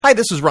Hi,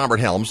 this is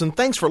Robert Helms, and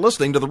thanks for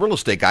listening to the Real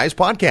Estate Guys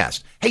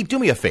podcast. Hey, do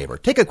me a favor.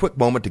 Take a quick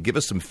moment to give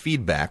us some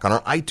feedback on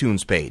our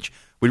iTunes page.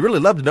 We'd really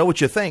love to know what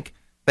you think.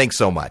 Thanks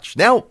so much.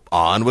 Now,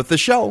 on with the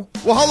show.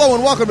 Well, hello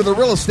and welcome to the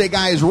Real Estate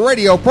Guys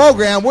radio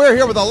program. We're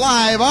here with a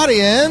live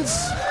audience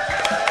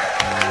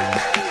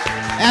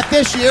at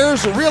this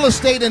year's Real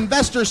Estate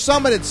Investor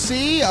Summit at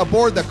Sea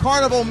aboard the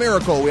Carnival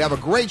Miracle. We have a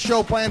great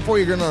show planned for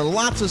you. You're going to learn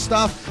lots of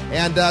stuff,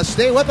 and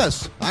stay with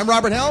us. I'm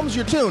Robert Helms.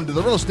 You're tuned to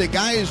the Real Estate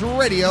Guys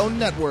radio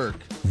network.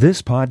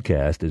 This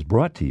podcast is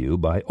brought to you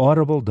by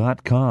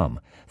Audible.com,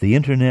 the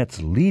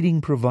Internet's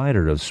leading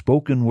provider of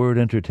spoken word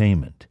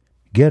entertainment.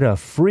 Get a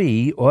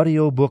free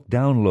audiobook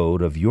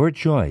download of your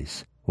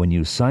choice when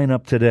you sign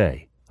up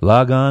today.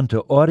 Log on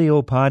to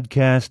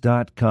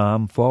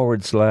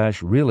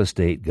audiopodcast.com/Real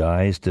Estate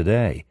Guys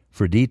today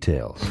for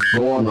details.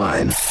 Go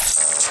online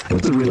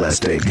with the Real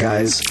Estate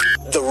Guys.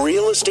 The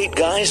Real Estate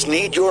Guys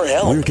need your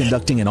help. We're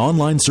conducting an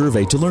online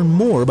survey to learn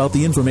more about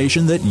the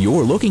information that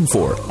you're looking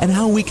for and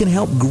how we can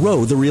help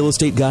grow the Real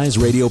Estate Guys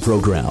radio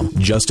program.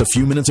 Just a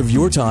few minutes of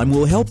your time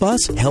will help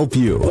us help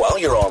you. While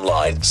you're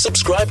online,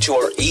 subscribe to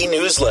our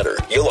e-newsletter.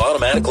 You'll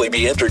automatically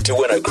be entered to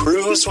win a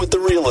cruise with the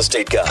Real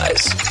Estate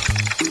Guys.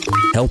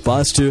 Help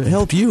us to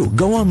help you.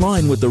 Go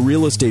online with the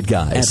Real Estate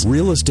Guys at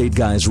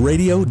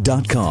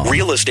realestateguysradio.com.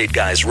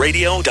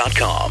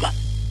 realestateguysradio.com.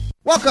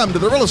 Welcome to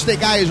the Real Estate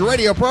Guys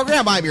radio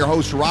program. I'm your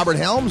host, Robert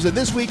Helms, and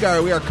this week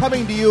we are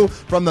coming to you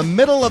from the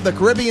middle of the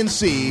Caribbean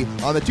Sea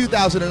on the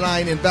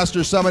 2009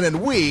 Investor Summit, and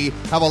we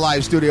have a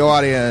live studio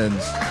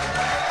audience.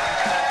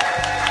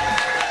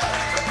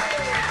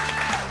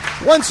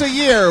 Once a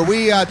year,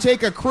 we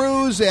take a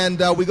cruise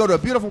and we go to a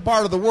beautiful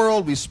part of the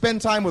world. We spend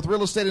time with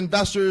real estate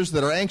investors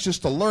that are anxious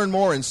to learn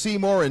more and see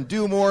more and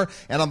do more.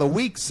 And on the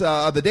weeks,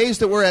 the days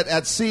that we're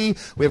at sea,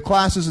 we have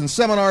classes and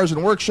seminars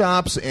and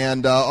workshops.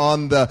 And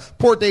on the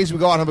port days, we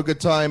go out and have a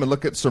good time and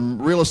look at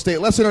some real estate.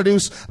 Let's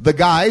introduce the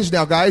guys.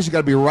 Now, guys, you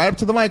got to be right up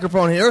to the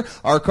microphone here.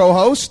 Our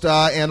co-host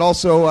and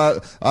also,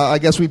 I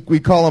guess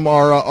we call him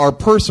our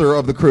purser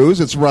of the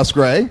cruise. It's Russ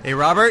Gray. Hey,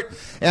 Robert.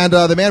 And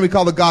the man we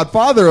call the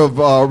godfather of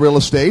real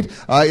estate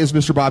is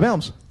Mr. Bob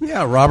Helms.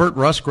 Yeah, Robert,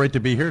 Russ, great to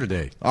be here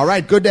today. All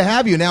right, good to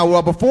have you.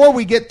 Now, before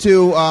we get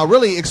to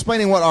really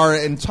explaining what our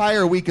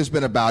entire week has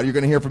been about, you're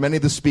going to hear from many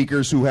of the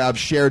speakers who have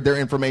shared their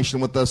information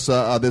with us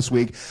this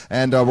week,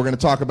 and we're going to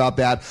talk about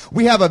that.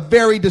 We have a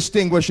very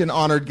distinguished and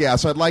honored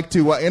guest. I'd like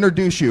to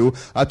introduce you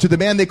to the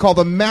man they call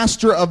the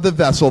master of the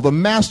vessel, the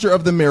master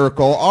of the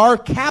miracle, our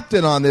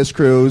captain on this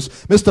cruise,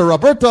 Mr.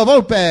 Roberto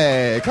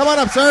Volpe. Come on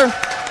up, sir.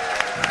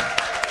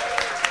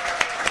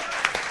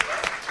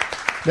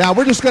 Now,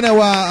 we're just going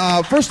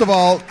to, first of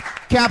all,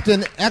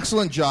 Captain,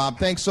 excellent job.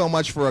 Thanks so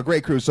much for a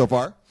great cruise so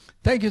far.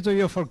 Thank you to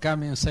you for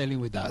coming and sailing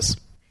with us.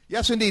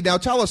 Yes, indeed. Now,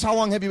 tell us, how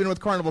long have you been with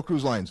Carnival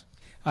Cruise Lines?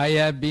 I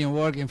have been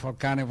working for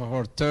Carnival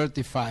for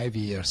 35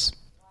 years.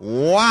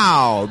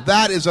 Wow,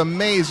 that is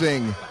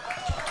amazing.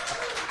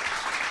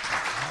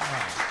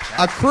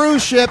 A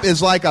cruise ship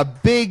is like a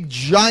big,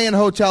 giant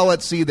hotel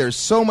at sea. There's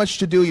so much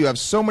to do. You have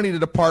so many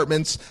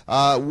departments.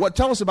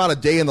 Tell us about a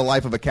day in the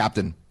life of a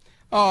captain.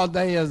 Oh,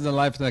 day is the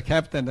life of the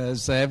captain.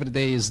 Is every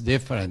day is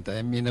different.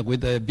 I mean,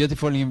 with the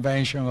beautiful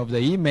invention of the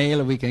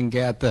email, we can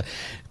get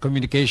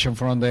communication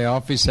from the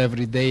office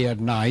every day at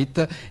night,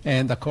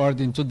 and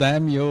according to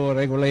them, you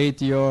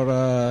regulate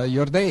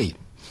your day.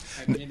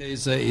 I mean,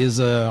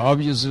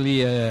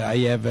 obviously, I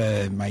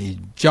have my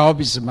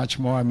job is much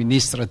more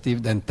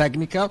administrative than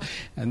technical,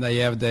 and I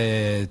have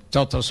the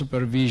total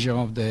supervision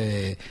of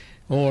the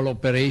whole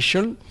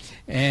operation,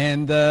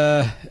 and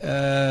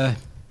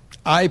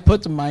I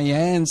put my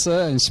hands,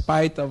 in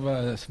spite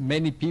of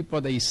many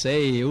people, they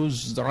say,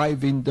 who's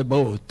driving the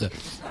boat?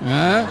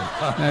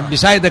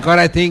 Besides the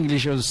correct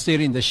English of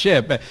steering the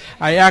ship.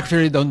 I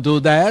actually don't do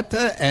that,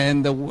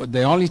 and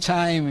the only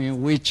time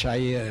in which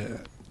I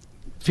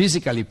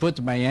physically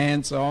put my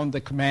hands on the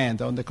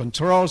command, on the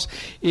controls,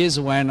 is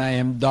when I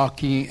am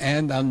docking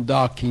and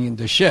undocking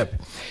the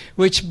ship,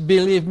 which,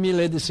 believe me,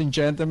 ladies and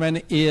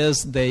gentlemen,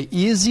 is the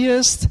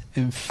easiest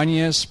and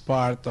funniest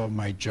part of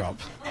my job.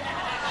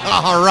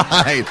 All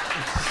right.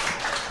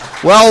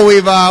 Well,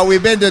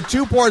 we've been to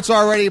 2 ports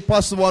already,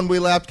 plus the one we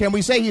left. Can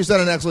we say he's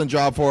done an excellent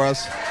job for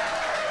us?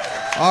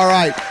 All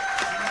right.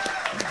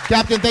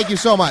 Captain, thank you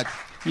so much.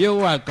 You're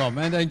welcome,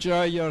 and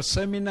enjoy your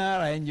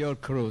seminar and your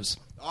cruise.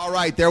 All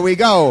right, there we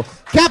go.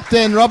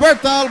 Captain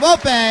Roberto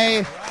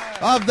Volpe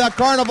of the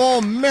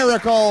Carnival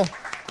Miracle.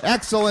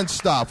 Excellent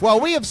stuff. Well,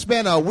 we have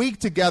spent a week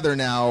together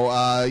now,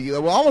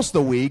 almost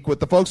a week,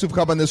 with the folks who've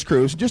come on this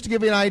cruise. Just to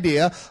give you an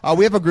idea,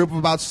 we have a group of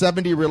about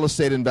 70 real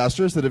estate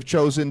investors that have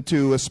chosen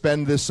to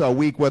spend this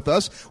week with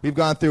us. We've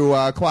gone through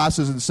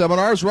classes and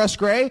seminars. Russ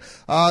Gray,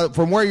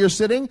 from where you're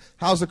sitting,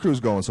 how's the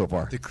cruise going so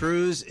far? The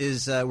cruise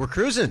is, we're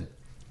cruising.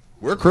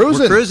 We're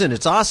cruising. We're cruising.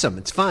 It's awesome.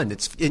 It's fun.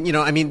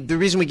 The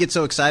reason we get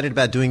so excited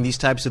about doing these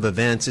types of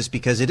events is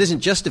because it isn't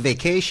just a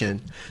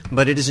vacation,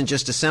 but it isn't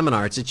just a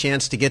seminar. It's a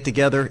chance to get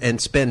together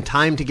and spend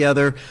time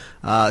together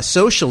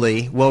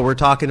socially while we're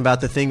talking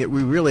about the thing that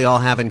we really all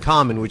have in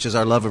common, which is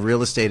our love of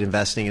real estate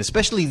investing. And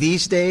especially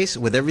these days,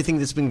 with everything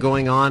that's been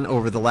going on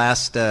over the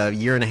last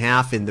year and a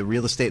half in the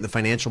real estate and the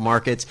financial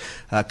markets,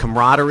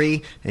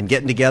 camaraderie and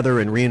getting together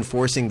and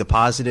reinforcing the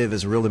positive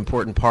is a real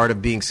important part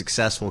of being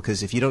successful,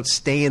 because if you don't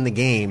stay in the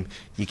game,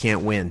 you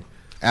can't win.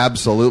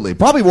 Absolutely.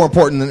 Probably more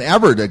important than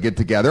ever to get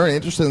together. And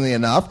interestingly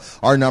enough,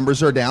 our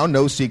numbers are down.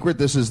 No secret.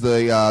 This is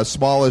the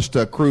smallest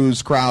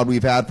cruise crowd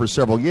we've had for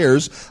several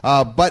years.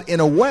 But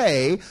in a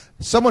way,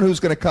 someone who's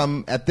going to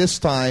come at this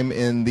time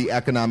in the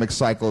economic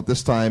cycle, at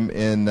this time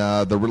in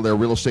their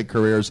real estate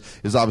careers,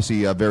 is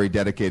obviously very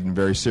dedicated and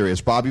very serious.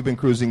 Bob, you've been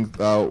cruising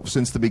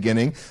since the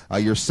beginning.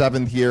 Your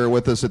 7th year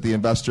with us at the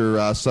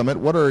Investor Summit.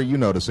 What are you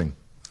noticing?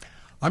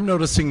 I'm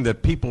noticing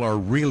that people are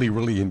really,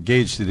 really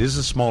engaged. It is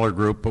a smaller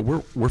group, but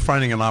we're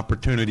finding an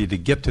opportunity to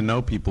get to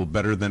know people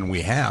better than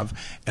we have.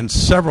 And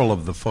several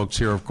of the folks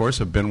here, of course,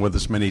 have been with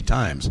us many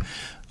times.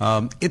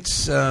 It's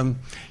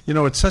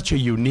such a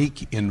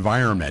unique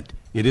environment.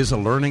 It is a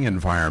learning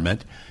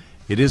environment.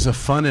 It is a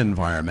fun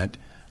environment.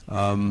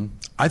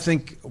 I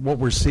think what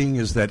we're seeing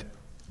is that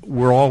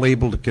we're all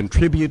able to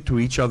contribute to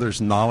each other's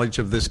knowledge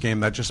of this game.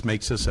 That just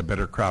makes us a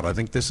better crowd. I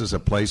think this is a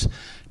place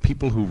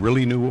people who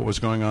really knew what was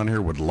going on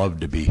here would love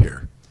to be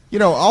here. You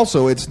know,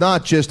 also, it's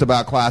not just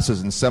about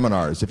classes and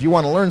seminars. If you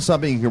want to learn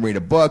something, you can read a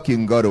book, you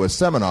can go to a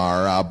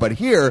seminar. But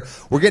here,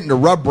 we're getting to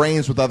rub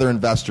brains with other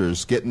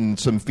investors, getting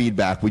some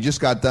feedback. We just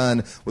got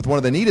done with one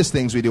of the neatest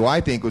things we do, I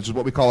think, which is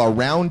what we call our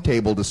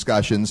roundtable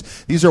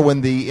discussions. These are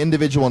when the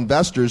individual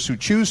investors who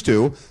choose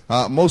to,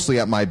 mostly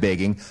at my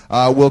begging,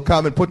 will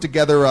come and put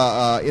together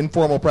an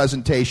informal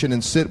presentation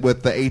and sit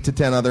with the 8 to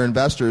 10 other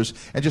investors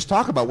and just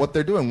talk about what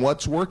they're doing,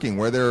 what's working,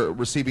 where they're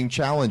receiving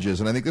challenges.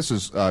 And I think this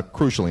is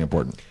crucially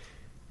important.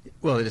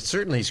 Well, it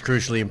certainly is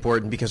crucially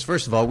important because,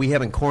 first of all, we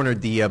haven't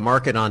cornered the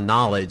market on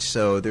knowledge,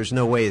 so there's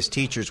no way as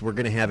teachers we're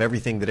going to have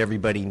everything that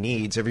everybody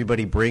needs.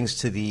 Everybody brings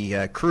to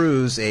the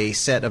cruise a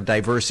set of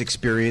diverse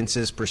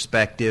experiences,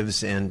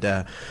 perspectives,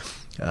 and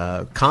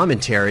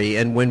commentary.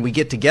 And when we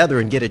get together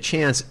and get a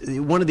chance,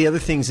 one of the other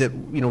things that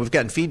we've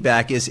gotten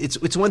feedback is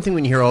it's one thing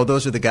when you hear, oh,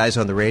 those are the guys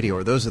on the radio,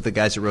 or those are the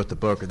guys that wrote the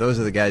book, or those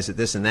are the guys that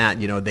this and that,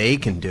 they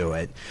can do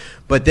it.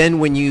 But then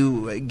when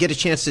you get a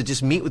chance to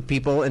just meet with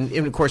people, and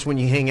of course when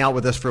you hang out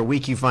with us for a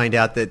week, you find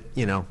out that,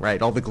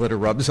 all the glitter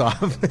rubs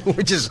off.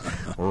 We're just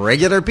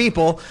regular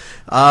people.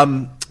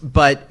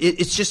 But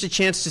it's just a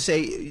chance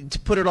to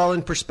put it all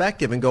in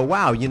perspective and go,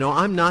 wow,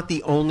 I'm not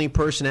the only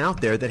person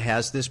out there that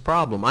has this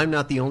problem. I'm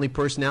not the only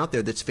person out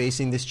there that's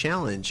facing this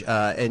challenge.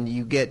 And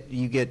you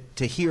get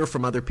to hear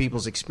from other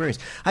people's experience.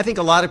 I think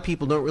a lot of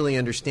people don't really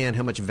understand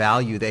how much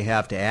value they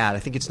have to add. I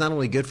think it's not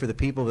only good for the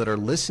people that are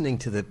listening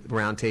to the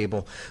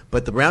roundtable,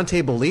 but the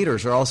roundtable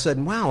leaders are all of a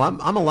sudden, wow,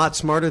 I'm a lot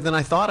smarter than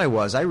I thought I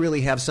was. I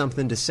really have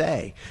something to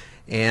say.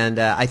 And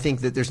I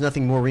think that there's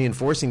nothing more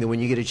reinforcing than when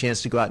you get a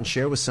chance to go out and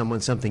share with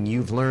someone something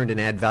you've learned and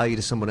add value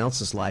to someone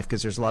else's life,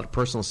 because there's a lot of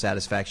personal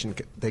satisfaction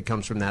that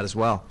comes from that as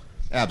well.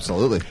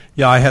 Absolutely.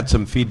 Yeah, I had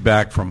some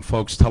feedback from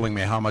folks telling me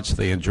how much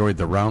they enjoyed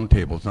the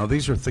roundtables. Now,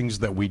 these are things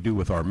that we do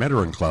with our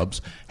mentoring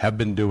clubs, have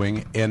been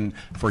doing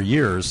for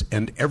years,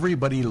 and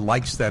everybody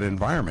likes that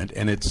environment.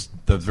 And it's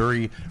the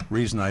very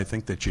reason I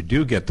think that you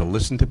do get to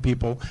listen to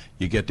people,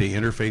 you get to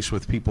interface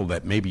with people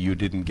that maybe you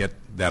didn't get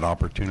that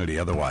opportunity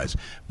otherwise.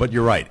 But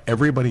you're right,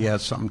 everybody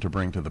has something to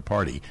bring to the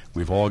party.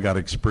 We've all got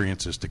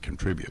experiences to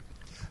contribute.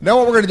 Now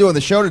what we're going to do on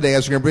the show today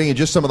is we're going to bring you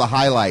just some of the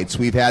highlights.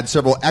 We've had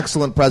several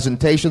excellent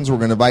presentations. We're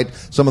going to invite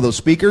some of those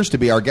speakers to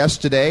be our guests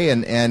today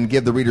and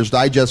give the Reader's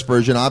Digest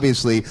version.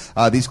 Obviously,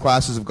 these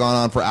classes have gone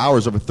on for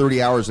hours, over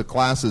 30 hours of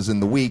classes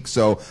in the week,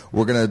 so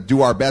we're going to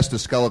do our best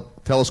to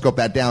telescope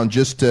that down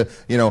just to,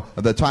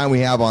 the time we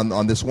have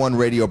on this one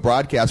radio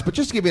broadcast. But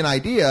just to give you an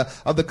idea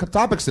of the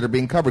topics that are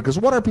being covered, because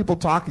what are people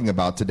talking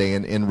about today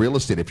in real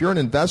estate? If you're an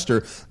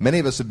investor, many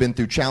of us have been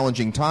through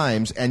challenging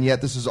times, and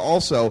yet this is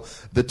also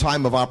the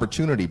time of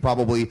opportunity.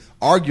 Probably,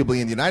 arguably,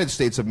 in the United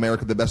States of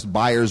America, the best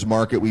buyer's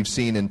market we've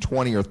seen in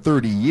 20 or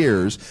 30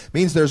 years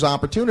means there's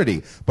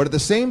opportunity. But at the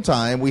same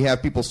time, we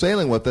have people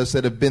sailing with us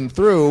that have been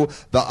through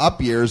the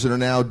up years and are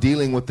now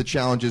dealing with the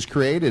challenges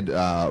created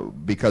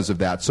because of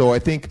that. So I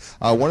think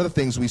one of the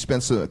things we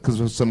spent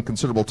some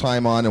considerable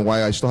time on, and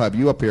why I still have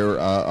you up here,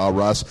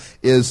 Russ,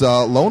 is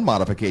loan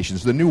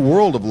modifications, the new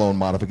world of loan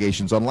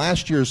modifications. On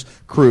last year's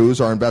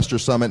cruise, our Investor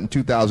Summit in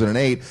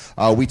 2008,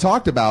 we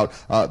talked about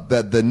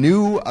the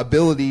new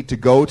ability to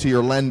go to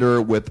your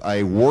lender with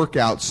a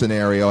workout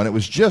scenario, and it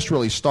was just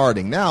really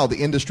starting. Now the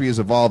industry has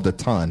evolved a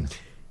ton.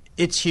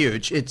 It's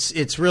huge.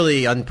 It's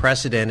really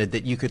unprecedented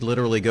that you could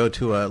literally go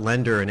to a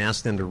lender and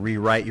ask them to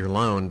rewrite your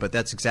loan, but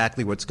that's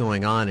exactly what's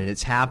going on, and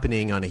it's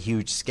happening on a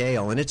huge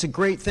scale. And it's a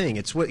great thing.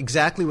 It's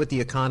exactly what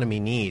the economy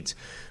needs.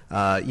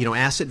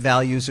 Asset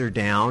values are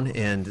down,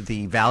 and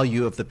the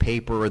value of the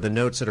paper or the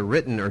notes that are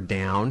written are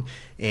down,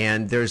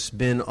 and there's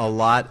been a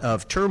lot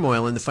of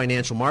turmoil in the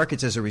financial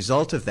markets as a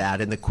result of that.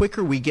 And the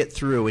quicker we get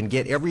through and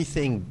get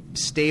everything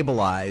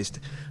stabilized,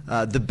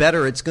 the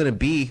better it's going to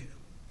be.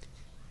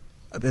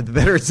 The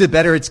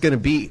better it's going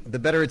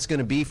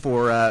to be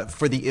for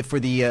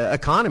the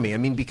economy. I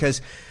mean,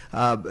 because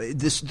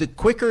the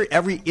quicker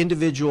every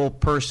individual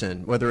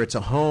person, whether it's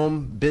a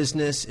home,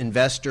 business,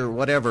 investor,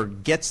 whatever,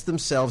 gets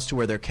themselves to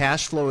where their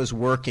cash flow is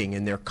working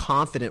and they're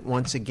confident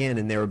once again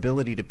in their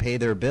ability to pay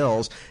their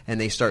bills,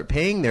 and they start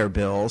paying their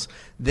bills,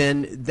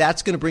 then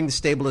that's going to bring the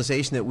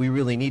stabilization that we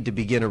really need to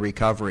begin a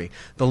recovery.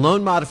 The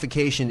loan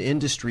modification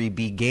industry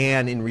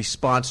began in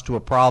response to a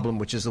problem,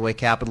 which is the way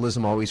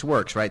capitalism always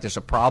works, right? There's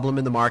a problem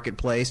in the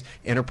marketplace,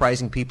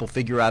 enterprising people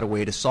figure out a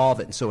way to solve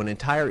it. And so an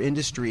entire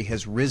industry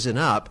has risen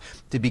up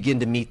to begin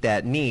to meet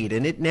that need.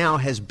 And it now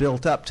has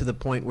built up to the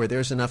point where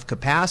there's enough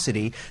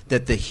capacity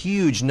that the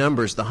huge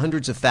numbers, the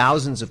hundreds of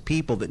thousands of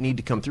people that need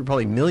to come through,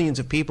 probably millions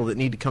of people that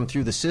need to come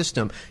through the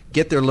system,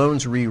 get their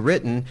loans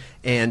rewritten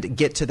and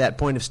get to that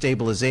point of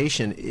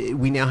stabilization.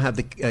 We now have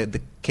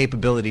the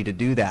capability to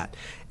do that.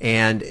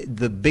 And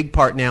the big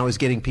part now is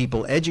getting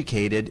people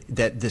educated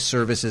that this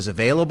service is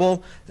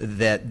available,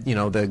 that,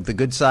 the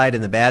good side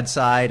and the bad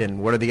side,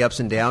 and what are the ups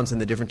and downs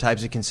and the different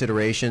types of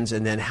considerations,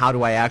 and then how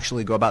do I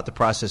actually go about the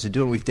process of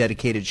doing it. We've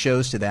dedicated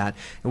shows to that,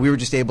 and we were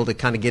just able to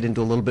kind of get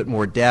into a little bit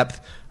more depth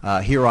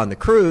here on the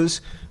cruise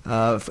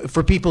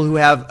for people who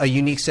have a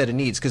unique set of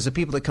needs, because the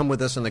people that come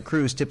with us on the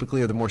cruise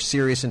typically are the more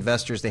serious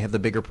investors. They have the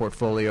bigger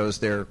portfolios.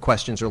 Their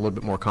questions are a little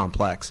bit more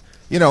complex.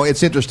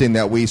 It's interesting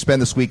that we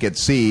spend this week at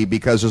sea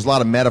because there's a lot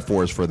of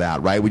metaphors for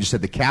that, right? We just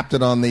had the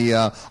captain on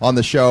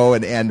the show,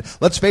 and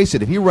let's face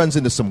it, if he runs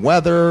into some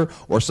weather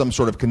or some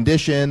sort of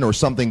condition or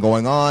something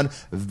going on,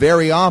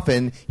 very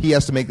often he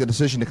has to make the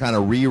decision to kind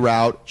of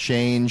reroute,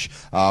 change.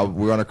 We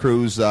were on a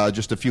cruise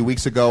just a few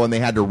weeks ago, and they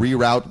had to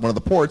reroute one of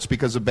the ports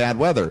because of bad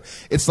weather.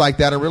 It's like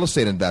that in real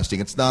estate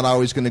investing. It's not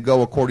always going to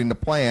go according to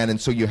plan,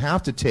 and so you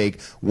have to take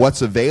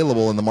what's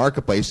available in the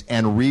marketplace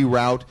and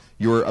reroute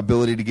your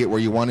ability to get where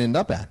you want to end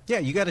up at. Yeah,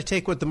 you got to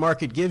take what the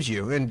market gives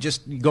you. And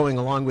just going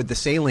along with the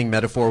sailing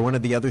metaphor, one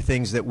of the other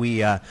things that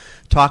we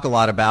talk a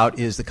lot about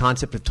is the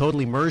concept of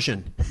total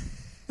immersion.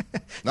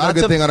 Not a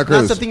good thing on a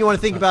cruise. Not something you want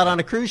to think about on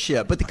a cruise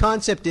ship. But the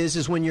concept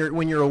is when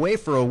you're away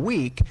for a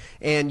week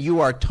and you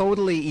are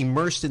totally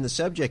immersed in the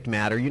subject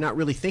matter, you're not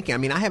really thinking. I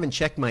mean, I haven't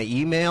checked my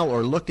email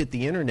or looked at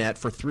the internet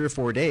for 3 or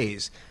 4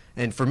 days.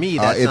 And for me,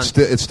 that's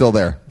it's still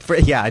there.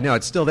 Yeah, I know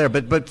it's still there,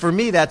 but for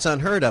me, that's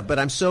unheard of. But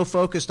I'm so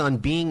focused on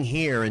being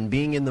here and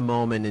being in the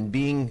moment and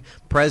being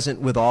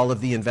present with all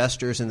of the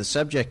investors in the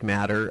subject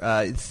matter.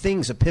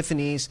 Things,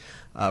 epiphanies,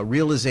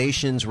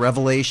 realizations,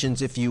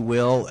 revelations, if you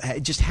will,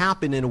 just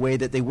happen in a way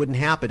that they wouldn't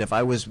happen if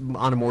I was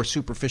on a more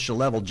superficial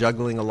level,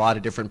 juggling a lot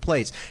of different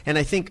plates. And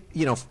I think,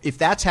 if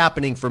that's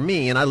happening for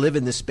me, and I live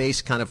in this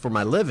space kind of for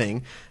my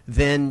living,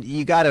 then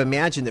you got to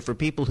imagine that for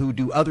people who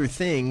do other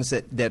things,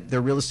 that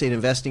their real estate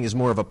investing is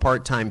more of a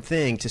part-time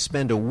thing, to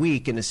spend a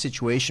week in a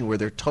situation where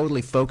they're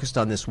totally focused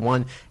on this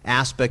one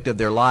aspect of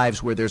their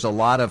lives, where there's a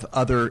lot of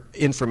other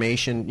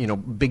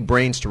information, big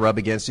brains to rub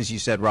against, as you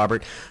said,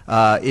 Robert,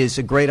 is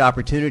a great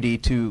opportunity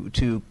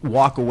to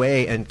walk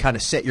away and kind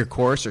of set your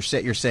course or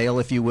set your sail,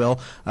 if you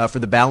will, for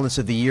the balance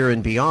of the year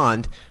and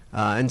beyond.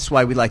 And that's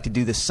why we like to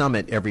do this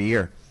summit every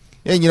year.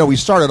 And, we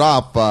started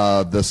off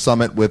the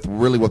summit with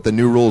really what the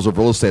new rules of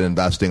real estate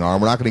investing are.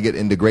 And we're not going to get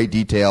into great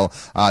detail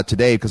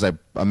today because I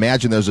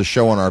imagine there's a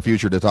show in our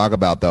future to talk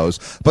about those.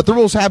 But the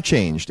rules have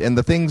changed, and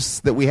the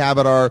things that we have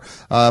at our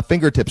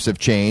fingertips have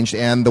changed,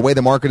 and the way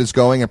the market is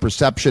going and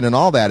perception and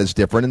all that is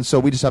different. And so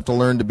we just have to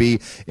learn to be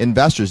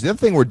investors. The other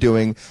thing we're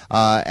doing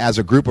as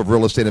a group of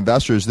real estate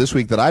investors this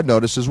week that I've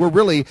noticed is we're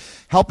really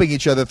helping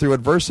each other through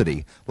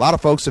adversity. A lot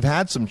of folks have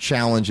had some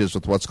challenges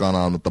with what's gone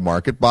on with the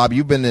market. Bob,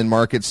 you've been in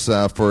markets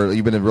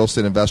you've been a real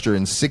estate investor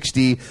in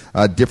 60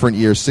 different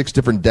years, 6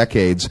 different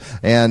decades,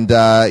 and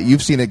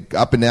you've seen it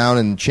up and down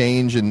and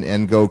change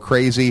and go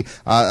crazy.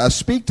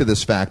 Speak to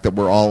this fact that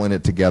we're all in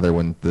it together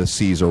when the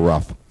seas are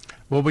rough.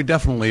 Well, we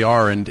definitely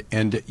are,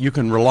 and you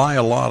can rely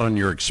a lot on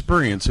your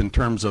experience in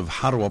terms of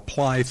how to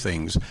apply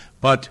things,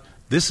 but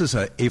this is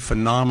a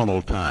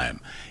phenomenal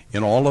time.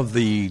 In all of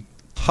the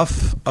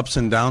tough ups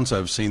and downs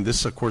I've seen,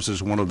 this, of course,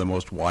 is one of the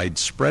most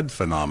widespread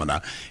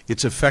phenomena.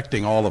 It's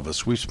affecting all of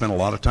us. We've spent a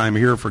lot of time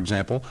here, for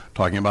example,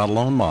 talking about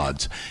loan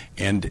mods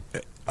and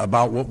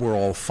about what we're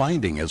all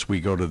finding as we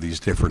go to these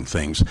different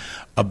things.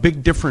 A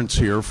big difference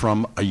here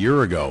from a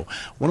year ago.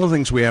 One of the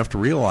things we have to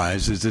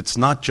realize is it's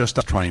not just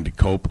us trying to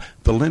cope.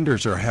 The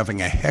lenders are having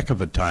a heck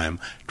of a time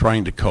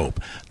trying to cope.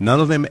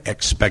 None of them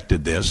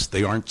expected this.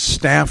 They aren't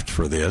staffed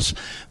for this.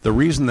 The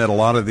reason that a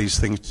lot of these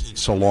things take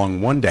so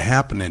long, 1, to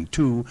happen, and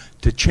 2,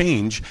 to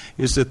change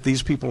is that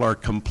these people are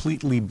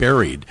completely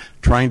buried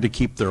trying to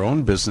keep their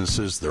own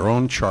businesses, their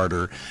own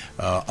charter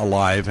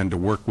alive, and to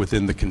work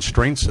within the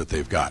constraints that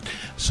they've got.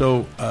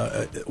 So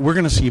we're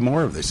going to see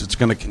more of this. It's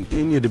going to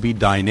continue to be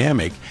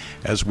dynamic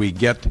as we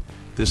get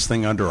this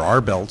thing under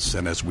our belts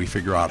and as we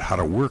figure out how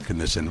to work in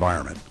this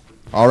environment.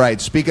 All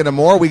right, speaking of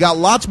more, we got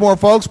lots more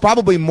folks,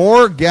 probably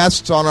more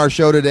guests on our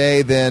show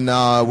today than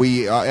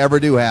we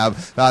ever do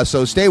have.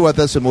 So stay with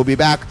us, and we'll be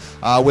back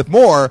with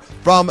more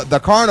from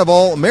the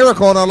Carnival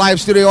Miracle in our live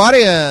studio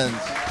audience.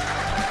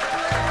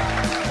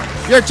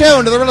 You're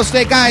tuned to the Real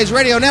Estate Guys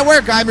Radio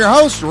Network. I'm your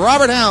host,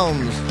 Robert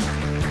Helms.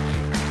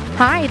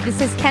 Hi,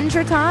 this is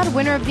Kendra Todd,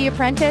 winner of The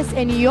Apprentice,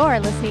 and you're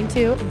listening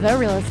to The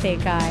Real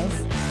Estate Guys.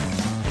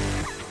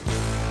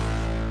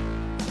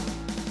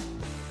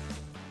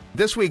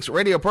 This week's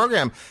radio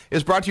program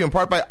is brought to you in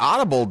part by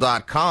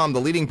Audible.com,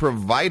 the leading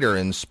provider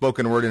in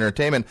spoken word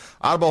entertainment.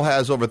 Audible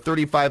has over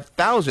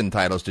 35,000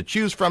 titles to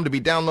choose from to be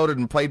downloaded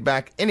and played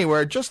back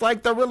anywhere, just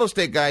like the Real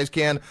Estate Guys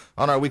can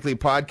on our weekly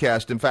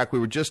podcast. In fact, we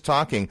were just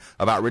talking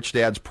about Rich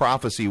Dad's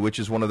Prophecy, which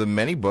is one of the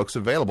many books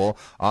available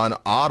on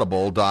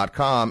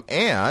Audible.com.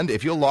 And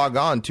if you'll log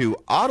on to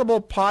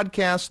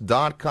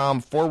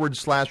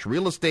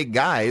audiblepodcast.com/Real Estate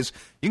Guys,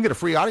 you can get a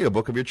free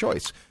audiobook of your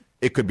choice.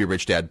 It could be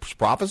Rich Dad's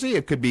Prophecy.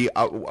 It could be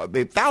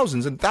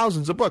thousands and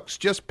thousands of books.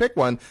 Just pick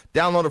one,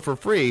 download it for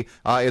free.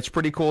 It's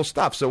pretty cool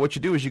stuff. So what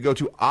you do is you go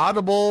to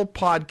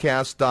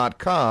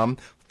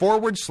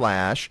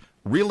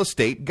audiblepodcast.com/Real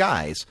Estate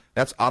Guys.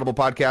 That's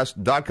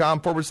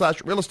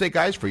audiblepodcast.com/Real Estate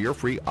Guys for your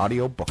free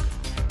audio book.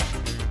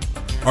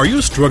 Are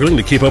you struggling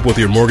to keep up with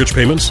your mortgage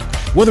payments?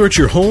 Whether it's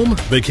your home,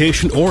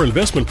 vacation, or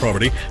investment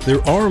property,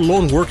 there are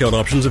loan workout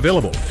options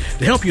available.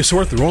 To help you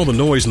sort through all the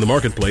noise in the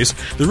marketplace,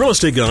 the Real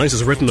Estate Guys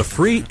has written a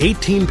free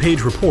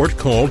 18-page report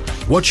called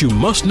What You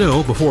Must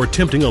Know Before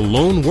Attempting a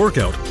Loan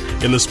Workout.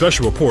 In this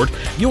special report,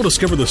 you'll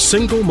discover the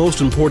single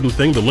most important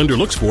thing the lender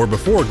looks for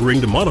before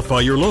agreeing to modify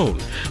your loan.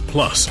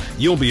 Plus,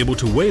 you'll be able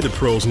to weigh the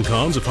pros and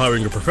cons of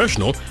hiring a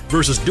professional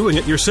versus doing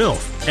it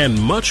yourself,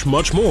 and much,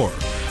 much more.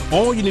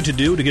 All you need to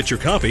do to get your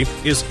copy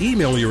is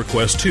email your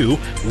request to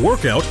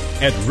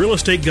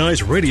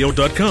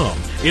workout@realestateguysradio.com.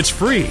 It's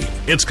free,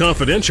 it's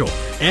confidential,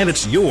 and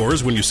it's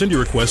yours when you send your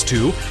request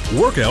to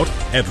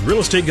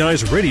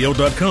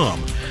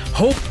workout@realestateguysradio.com.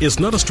 Hope is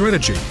not a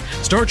strategy.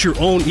 Start your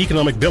own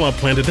economic bailout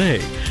plan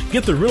today.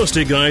 Get the Real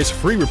Estate Guys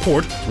free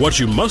report, What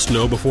You Must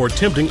Know Before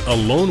Attempting a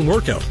Loan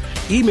Workout.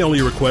 Email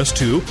your request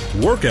to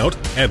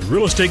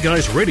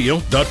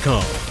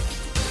workout@realestateguysradio.com.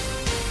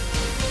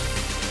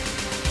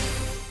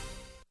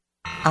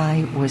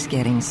 I was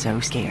getting so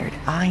scared.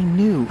 I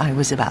knew I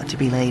was about to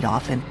be laid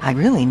off, and I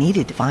really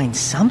needed to find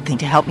something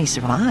to help me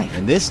survive.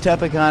 In this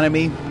tough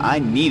economy, I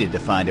needed to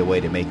find a way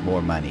to make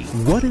more money.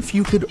 What if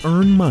you could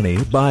earn money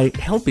by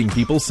helping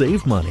people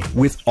save money?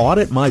 With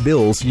Audit My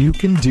Bills, you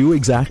can do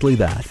exactly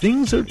that.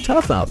 Things are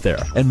tough out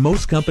there, and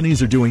most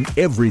companies are doing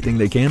everything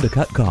they can to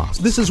cut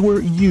costs. This is where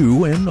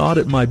you and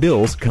Audit My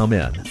Bills come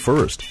in.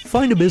 First,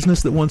 find a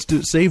business that wants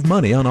to save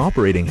money on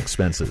operating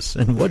expenses.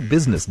 And what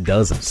business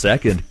doesn't?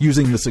 Second,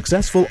 using the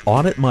successful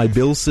Audit My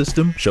Bills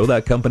system, show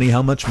that company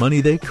how much money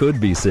they could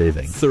be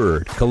saving.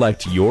 Third,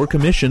 collect your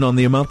commission on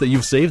the amount that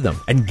you've saved them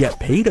and get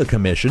paid a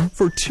commission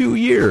for 2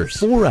 years.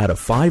 4 out of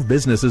 5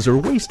 businesses are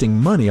wasting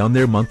money on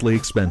their monthly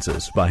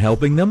expenses. By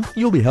helping them,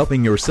 you'll be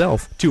helping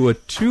yourself to a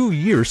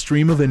 2-year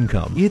stream of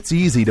income. It's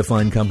easy to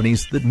find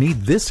companies that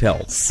need this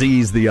help.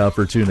 Seize the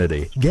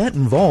opportunity. Get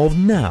involved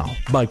now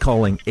by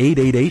calling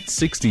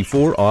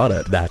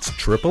 888-64-AUDIT. That's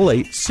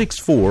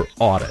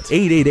 888-64-AUDIT.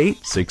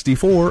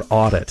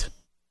 888-64-AUDIT.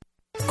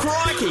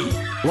 Crikey!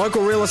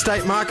 Local real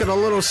estate market a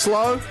little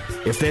slow?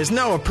 If there's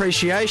no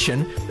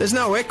appreciation, there's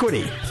no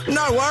equity.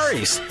 No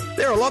worries.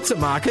 There are lots of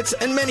markets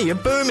and many are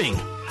booming.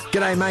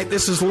 G'day mate,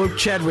 this is Luke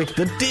Chadwick,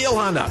 the Deal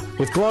Hunter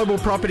with Global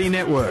Property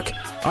Network.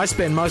 I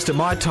spend most of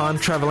my time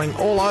travelling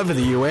all over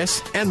the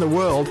US and the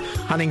world,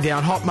 hunting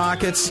down hot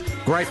markets,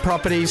 great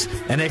properties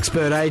and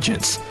expert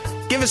agents.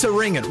 Give us a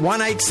ring at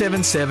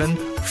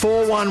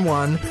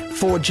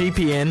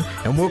 1-877-411-4GPN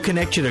and we'll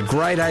connect you to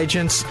great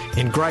agents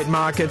in great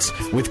markets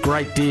with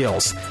great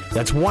deals.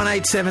 That's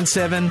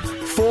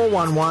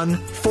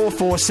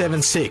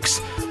 1-877-411-4476.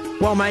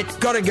 Well, mate,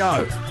 gotta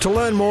go. To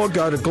learn more,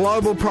 go to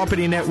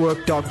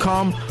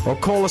globalpropertynetwork.com or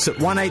call us at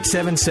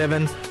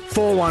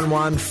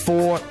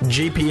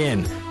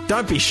 1-877-411-4GPN.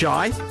 Don't be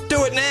shy.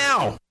 Do it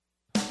now.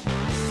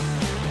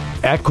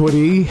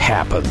 Equity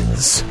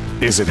happens.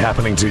 Is it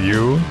happening to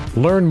you?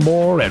 Learn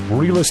more at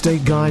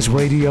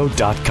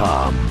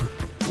realestateguysradio.com.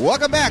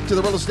 Welcome back to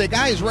the Real Estate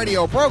Guys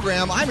radio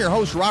program. I'm your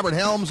host, Robert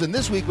Helms, and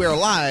this week we are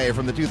live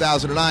from the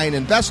 2009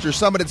 Investor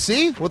Summit at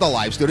Sea with a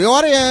live studio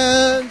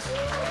audience.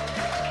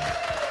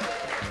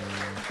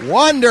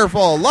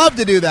 Wonderful. Love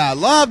to do that.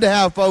 Love to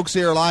have folks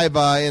here live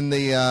in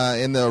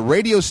the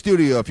radio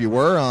studio, if you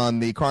were, on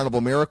the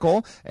Carnival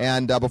Miracle.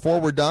 And before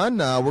we're done,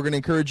 we're going to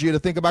encourage you to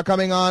think about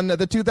coming on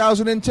the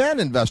 2010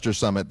 Investor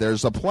Summit.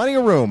 There's plenty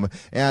of room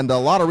and a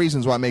lot of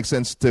reasons why it makes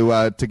sense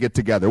to get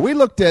together. We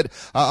looked at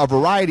a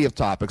variety of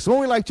topics.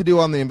 What we like to do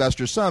on the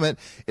Investor Summit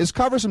is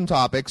cover some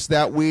topics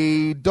that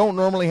we don't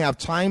normally have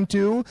time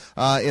to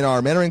in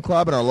our mentoring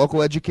club and our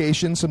local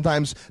education.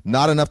 Sometimes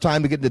not enough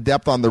time to get into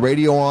depth on the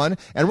radio on,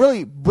 and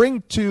really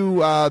bring to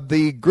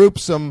the group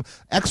some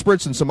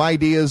experts and some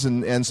ideas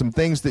and some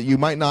things that you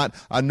might not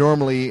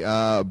normally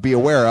be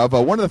aware of.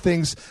 One of the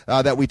things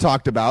that we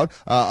talked about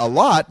a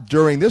lot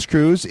during this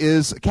cruise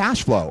is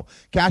cash flow.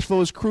 Cash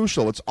flow is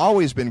crucial. It's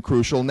always been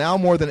crucial. Now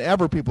more than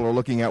ever, people are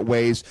looking at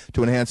ways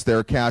to enhance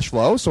their cash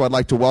flow. So I'd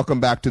like to welcome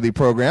back to the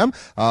program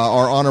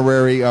our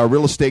honorary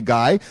real estate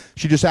guy.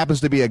 She just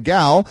happens to be a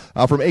gal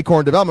from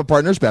Acorn Development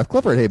Partners, Beth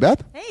Clifford. Hey,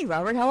 Beth. Hey,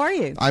 Robert. How are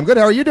you? I'm good.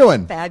 How are you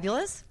doing?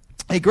 Fabulous.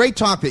 Hey, great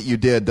talk that you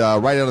did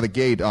right out of the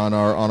gate on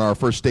our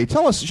first day.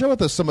 Share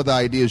with us some of the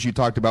ideas you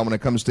talked about when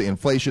it comes to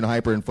inflation,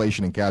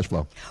 hyperinflation, and cash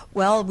flow.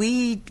 Well,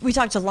 we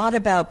talked a lot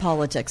about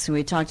politics, and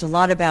we talked a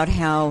lot about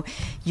how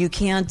you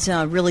can't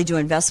really do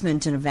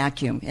investment in a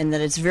vacuum, and that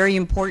it's very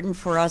important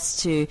for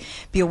us to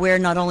be aware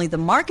not only the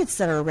markets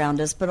that are around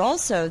us, but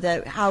also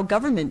that how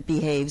government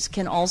behaves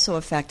can also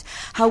affect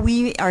how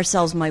we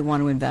ourselves might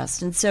want to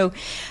invest. And so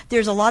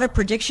there's a lot of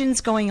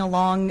predictions going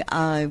along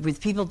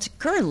with people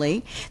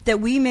currently that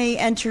we may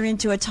enter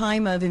into a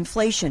time of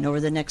inflation over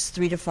the next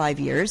 3 to 5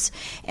 years.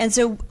 And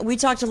so we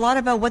talked a lot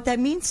about what that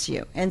means to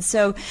you. And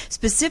so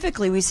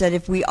specifically we said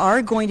if we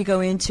are going to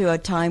go into a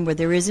time where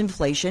there is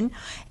inflation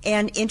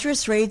and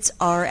interest rates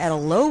are at a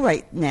low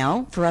right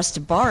now for us to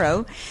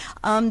borrow,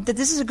 that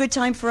this is a good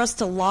time for us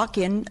to lock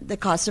in the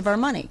cost of our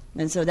money.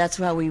 And so that's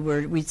how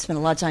we spent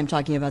a lot of time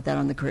talking about that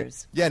on the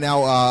cruise. Yeah,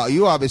 now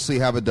you obviously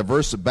have a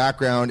diverse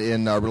background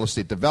in real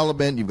estate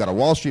development. You've got a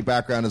Wall Street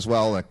background as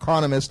well, an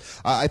economist.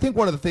 I think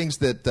one of the things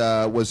that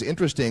was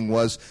interesting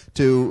was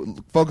to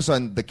focus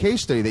on the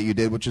case study that you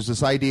did, which is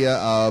this idea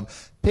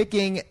of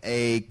picking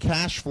a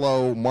cash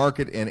flow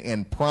market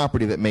and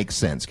property that makes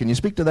sense. Can you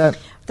speak to that?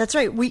 That's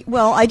right.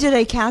 I did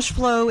a cash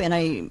flow, and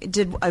I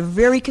did a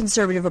very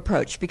conservative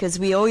approach because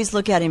we always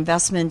look at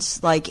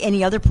investments like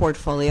any other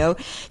portfolio.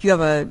 You have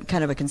a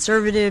kind of a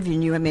conservative,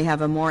 and you may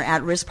have a more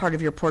at-risk part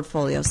of your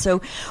portfolio.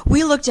 So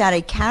we looked at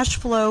a cash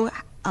flow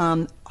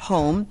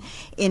home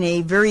in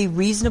a very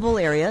reasonable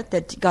area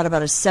that got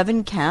about a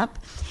 7 cap.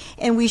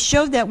 And we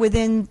showed that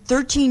within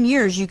 13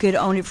 years you could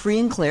own it free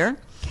and clear,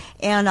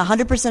 and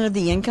 100% of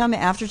the income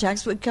after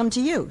tax would come to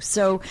you.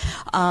 So,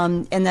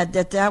 and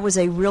that was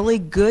a really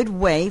good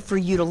way for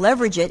you to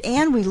leverage it.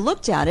 And we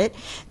looked at it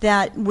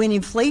that when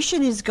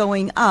inflation is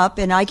going up,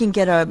 and I can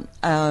get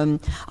a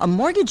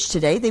mortgage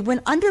today, they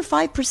went under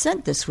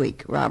 5% this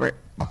week, Robert.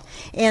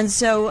 And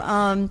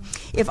so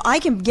if I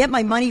can get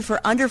my money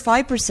for under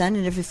 5%,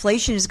 and if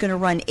inflation is going to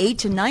run 8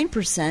 to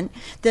 9%,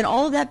 then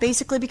all of that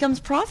basically becomes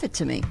profit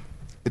to me.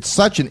 It's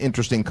such an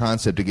interesting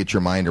concept to get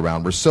your mind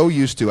around. We're so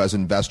used to, as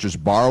investors,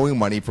 borrowing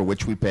money for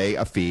which we pay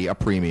a fee, a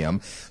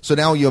premium. So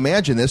now you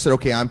imagine this, that,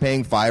 okay, I'm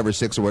paying 5 or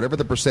 6 or whatever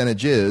the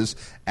percentage is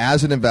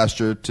as an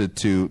investor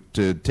to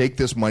take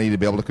this money to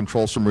be able to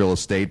control some real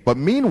estate. But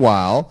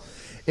meanwhile,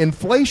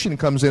 inflation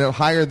comes in at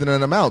higher than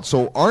an amount.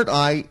 So aren't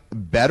I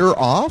better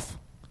off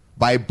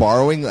by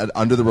borrowing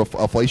under the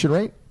inflation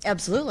rate?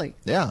 Absolutely.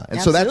 Yeah, and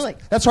Absolutely. So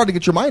that's hard to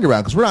get your mind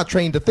around because we're not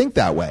trained to think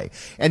that way.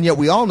 And yet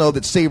we all know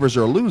that savers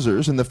are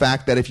losers, and the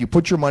fact that if you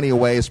put your money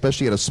away,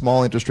 especially at a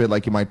small interest rate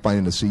like you might find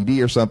in a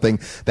CD or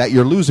something, that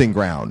you're losing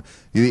ground.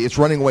 It's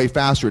running away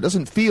faster. It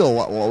doesn't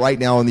feel right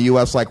now in the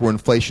U.S. like we're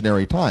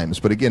inflationary times.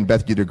 But again,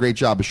 Beth, you did a great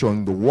job of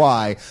showing the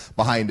why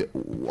behind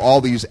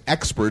all these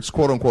experts,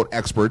 quote-unquote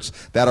experts,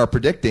 that are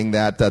predicting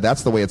that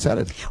that's the way it's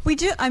headed. We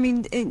do. I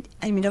mean,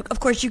 of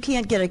course, you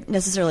can't get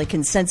necessarily a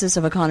consensus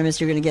of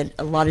economists. You're going to get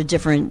a lot of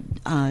different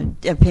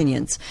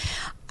opinions.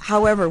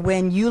 However,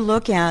 when you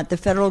look at the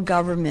federal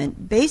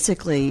government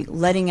basically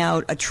letting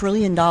out $1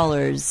 trillion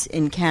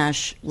in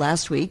cash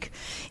last week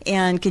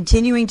and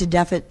continuing to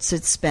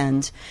deficit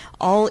spend,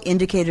 all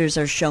indicators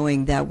are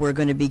showing that we're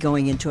going to be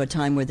going into a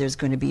time where there's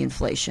going to be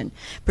inflation,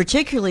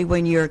 particularly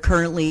when you're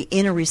currently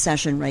in a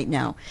recession right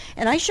now.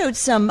 And I showed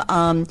some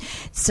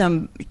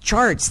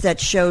charts that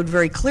showed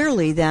very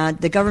clearly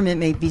that the government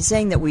may be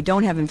saying that we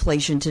don't have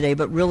inflation today,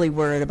 but really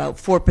we're at about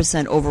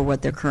 4% over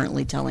what they're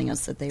currently telling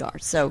us that they are.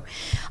 So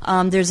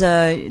I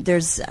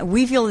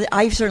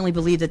certainly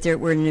believe that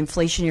we're in an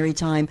inflationary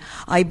time.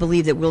 I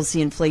believe that we'll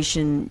see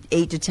inflation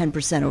 8 to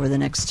 10% over the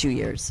next 2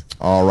 years.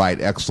 All right,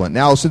 excellent.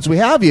 Now, since we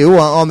have you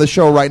on the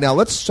show right now,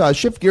 let's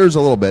shift gears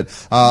a little bit.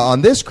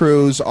 On this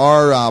cruise,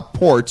 our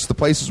ports, the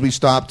places we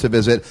stopped to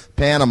visit,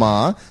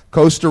 Panama,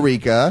 Costa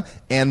Rica,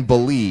 and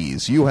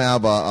Belize. You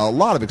have a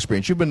lot of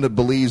experience. You've been to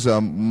Belize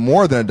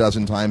more than a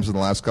dozen times in the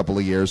last couple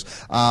of years.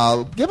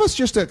 Give us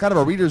just a kind of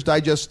a Reader's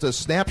Digest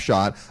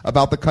snapshot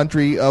about the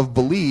country of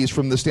Belize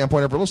from the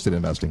standpoint of real estate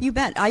investing. You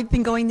bet. I've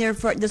been going there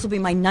this will be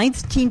my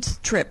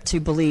 19th trip to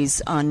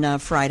Belize on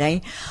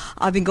Friday.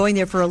 I've been going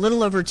there for a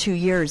little over 2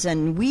 years,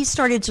 and we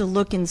started to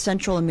look in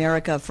Central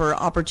America for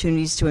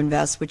opportunities to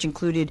invest, which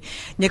included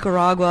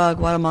Nicaragua,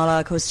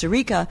 Guatemala, Costa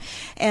Rica,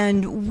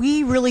 and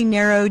we really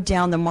narrowed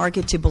down the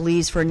market to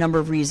Belize for a number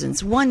of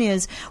reasons. One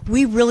is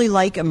we really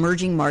like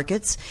emerging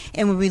markets,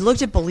 and when we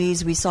looked at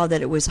Belize, we saw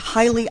that it was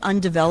highly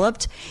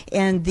undeveloped,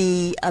 and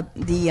the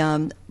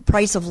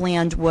price of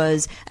land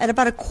was at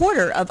about a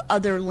quarter of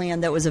other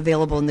land that was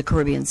available in the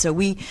Caribbean. So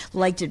we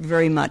liked it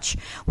very much.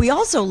 We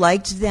also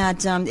liked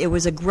that it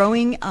was a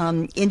growing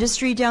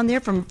industry down there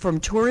from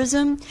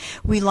tourism.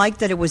 We liked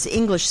that it was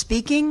English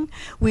speaking.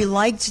 We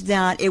liked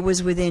that it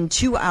was within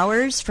 2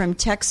 hours from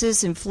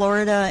Texas and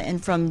Florida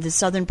and from the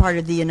southern part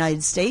of the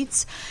United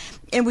States.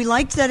 And we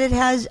liked that it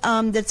has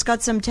that's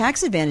got some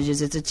tax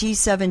advantages. It's a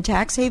T7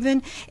 tax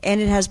haven, and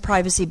it has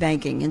privacy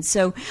banking. And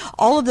so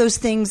all of those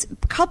things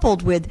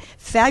coupled with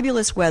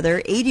fabulous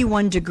weather,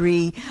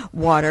 81-degree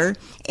water,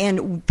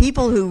 and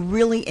people who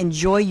really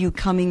enjoy you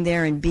coming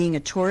there and being a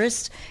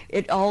tourist,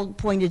 it all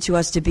pointed to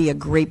us to be a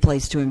great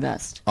place to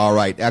invest. All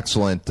right,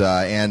 excellent.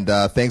 And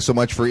thanks so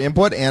much for your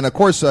input. And, of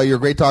course, your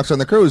great talks on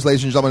the cruise.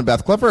 Ladies and gentlemen,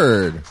 Beth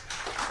Clifford.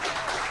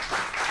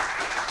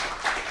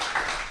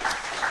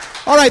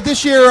 All right,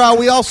 this year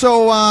we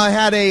also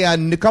had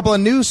a couple of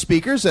new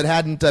speakers that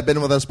hadn't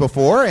been with us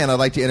before, and I'd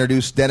like to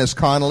introduce Dennis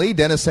Connolly.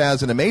 Dennis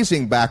has an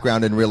amazing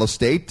background in real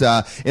estate,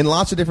 in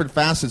lots of different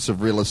facets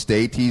of real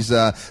estate. He's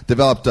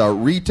developed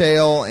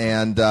retail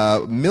and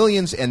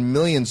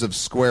millions of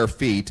square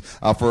feet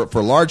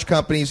for large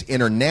companies.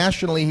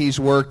 Internationally, he's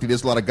worked. He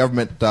does a lot of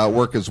government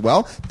work as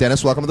well.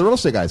 Dennis, welcome to the Real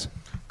Estate Guys.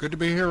 Good to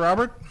be here,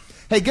 Robert.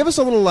 Hey, give us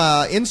a little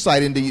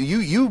insight into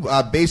you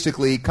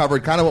basically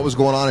covered kind of what was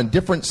going on in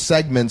different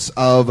segments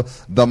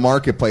of the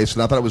marketplace,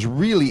 and I thought it was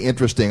really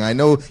interesting. I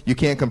know you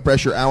can't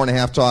compress your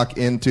hour-and-a-half talk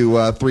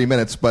into 3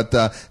 minutes, but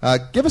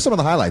give us some of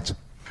the highlights.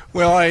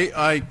 Well,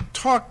 I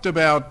talked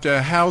about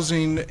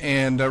housing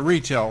and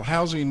retail.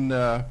 Housing,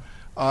 what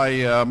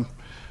I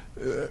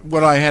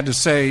had to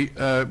say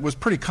was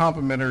pretty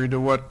complimentary to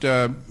what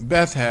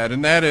Beth had,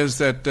 and that is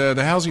that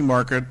the housing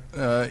market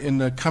in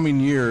the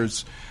coming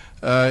years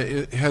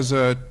it has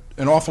an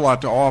awful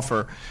lot to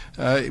offer.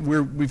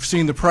 We've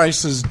seen the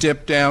prices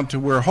dip down to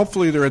where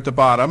hopefully they're at the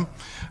bottom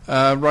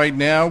right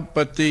now,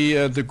 but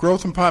the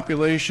growth in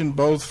population,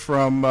 both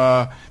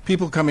from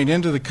people coming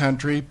into the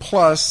country,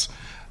 plus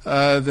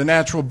the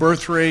natural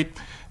birth rate,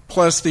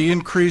 plus the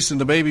increase in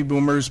the baby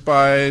boomers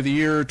by the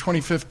year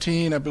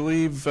 2015, I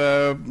believe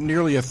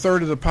nearly a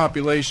third of the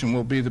population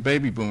will be the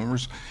baby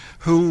boomers,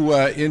 who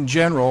in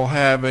general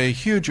have a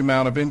huge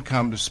amount of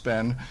income to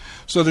spend.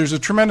 So there's a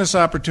tremendous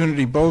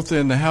opportunity both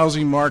in the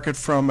housing market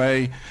from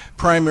a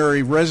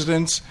primary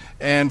residence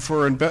and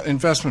for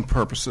investment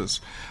purposes.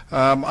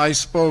 I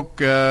spoke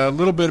a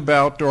little bit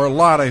about, or a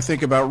lot I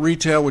think, about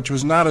retail, which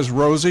was not as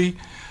rosy.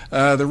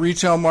 The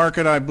retail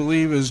market, I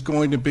believe, is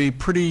going to be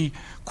pretty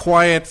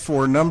quiet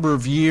for a number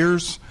of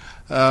years.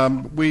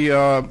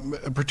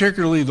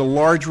 Particularly the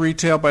large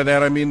retail, by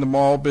that I mean the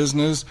mall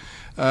business,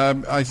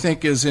 I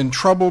think is in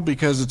trouble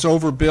because it's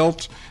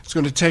overbuilt. It's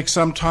going to take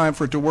some time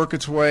for it to work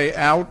its way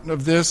out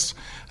of this.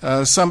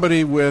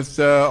 Somebody with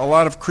a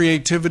lot of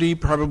creativity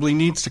probably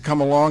needs to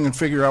come along and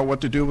figure out what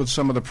to do with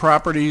some of the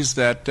properties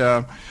that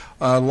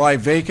lie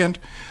vacant.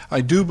 I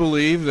do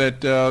believe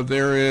that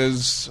there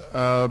is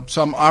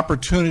some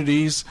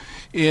opportunities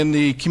in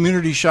the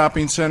community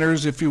shopping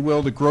centers, if you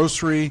will, the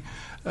grocery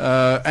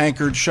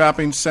anchored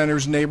shopping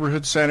centers,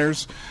 neighborhood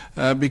centers,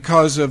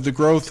 because of the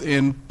growth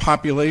in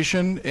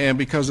population and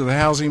because of the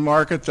housing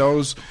market.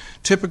 Those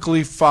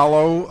typically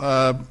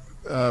follow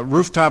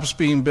rooftops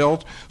being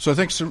built. So I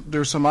think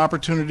there's some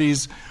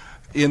opportunities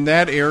in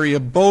that area,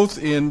 both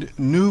in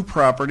new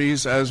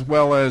properties as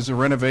well as the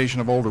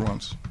renovation of older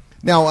ones.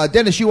 Now,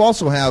 Dennis, you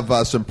also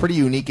have some pretty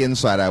unique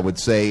insight, I would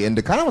say,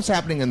 into kind of what's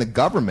happening in the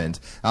government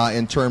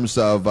in terms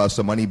of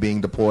some money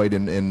being deployed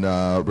in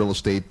real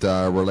estate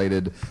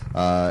related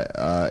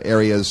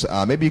areas.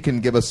 Maybe you can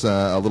give us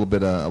a little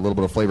bit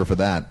of flavor for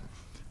that.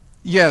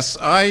 Yes,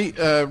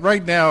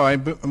 right now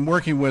I'm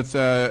working with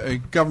a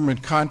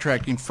government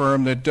contracting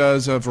firm that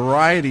does a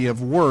variety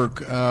of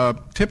work,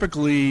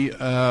 typically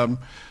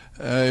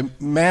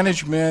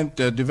management,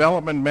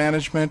 development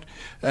management,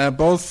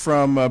 both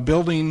from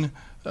building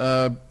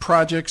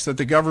projects that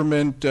the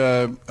government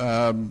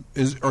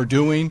are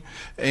doing,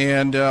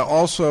 and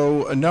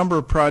also a number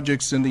of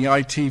projects in the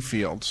IT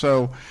field.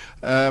 So,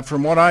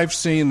 from what I've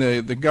seen,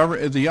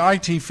 the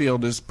IT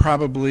field is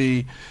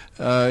probably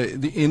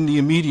in the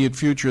immediate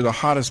future the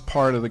hottest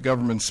part of the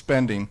government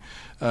spending.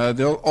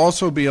 There'll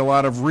also be a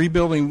lot of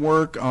rebuilding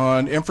work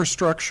on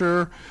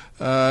infrastructure,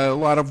 a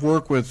lot of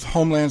work with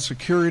Homeland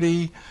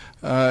Security,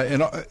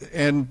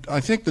 And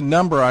I think the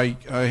number I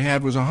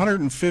had was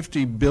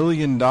 $150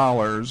 billion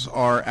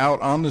are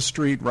out on the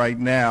street right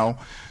now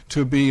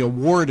to be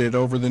awarded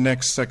over the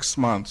next 6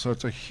 months. So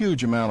it's a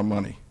huge amount of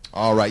money.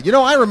 All right. You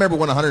know, I remember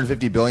when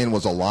 $150 billion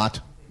was a lot.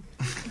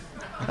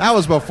 That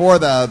was before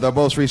the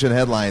most recent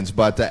headlines,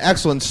 but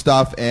excellent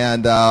stuff,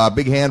 and a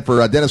big hand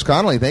for Dennis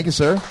Connolly. Thank you,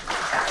 sir.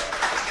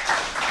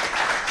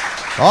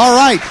 All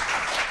right.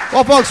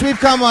 Well, folks, we've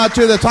come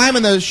to the time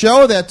in the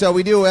show that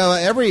we do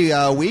every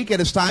week, and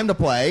it's time to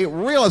play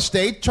Real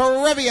Estate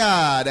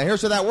Trivia. Now,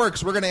 here's how that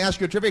works. We're going to ask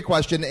you a trivia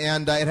question,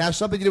 and it has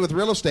something to do with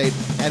real estate,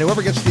 and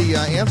whoever gets the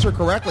answer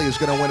correctly is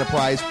going to win a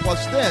prize.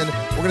 Plus, then,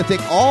 we're going to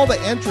take all the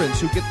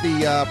entrants who get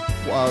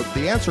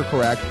the answer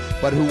correct,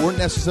 but who weren't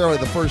necessarily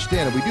the first in,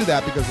 and we do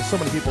that because there's so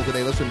many people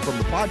today listening from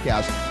the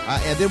podcast,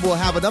 and then we'll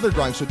have another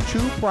drawing, so 2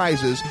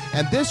 prizes,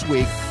 and this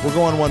week, we're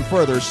going one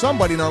further.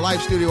 Somebody in our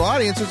live studio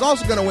audience is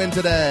also going to win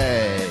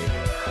today.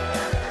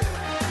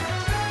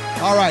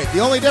 All right, the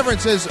only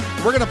difference is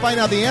we're going to find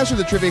out the answer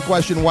to the trivia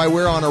question while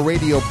we're on a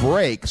radio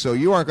break, so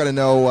you aren't going to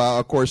know,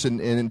 of course,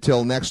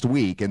 until next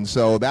week, and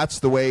so that's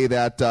the way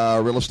that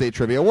real estate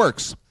trivia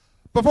works.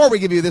 Before we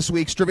give you this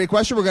week's trivia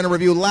question, we're going to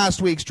review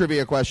last week's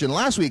trivia question.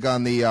 Last week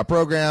on the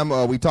program,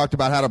 we talked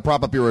about how to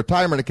prop up your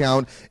retirement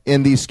account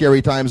in these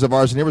scary times of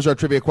ours, and here was our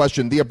trivia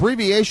question. The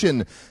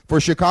abbreviation for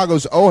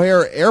Chicago's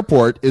O'Hare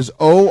Airport is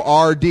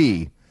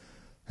ORD.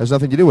 Has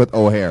nothing to do with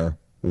O'Hare.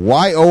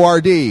 Why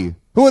ORD?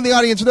 Who in the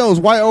audience knows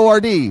why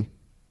ORD?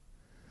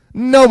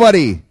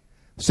 Nobody.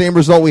 Same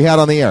result we had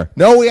on the air.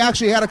 No, we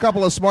actually had a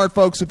couple of smart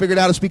folks who figured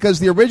out it's because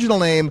the original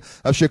name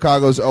of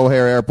Chicago's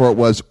O'Hare Airport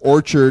was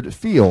Orchard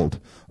Field.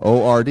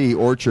 ORD,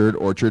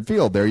 Orchard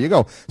Field. There you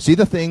go. See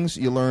the things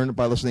you learn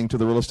by listening to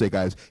the Real Estate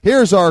Guys.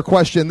 Here's our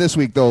question this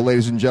week, though,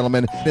 ladies and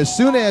gentlemen. As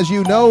soon as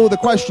you know the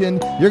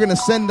question, you're going to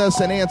send us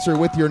an answer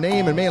with your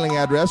name and mailing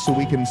address so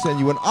we can send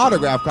you an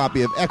autographed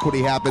copy of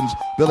Equity Happens,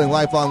 Building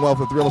Lifelong Wealth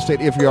with Real Estate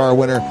if you are a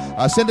winner.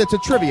 Send it to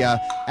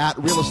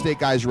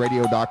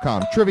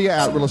trivia@realestateguysradio.com.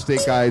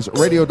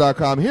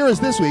 Trivia@realestateguysradio.com. Here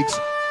is this week's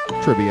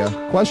trivia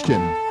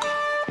question.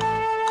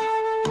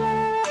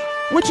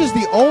 Which is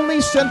the only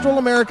Central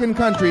American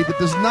country that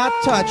does not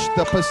touch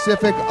the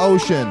Pacific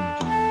Ocean?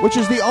 Which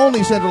is the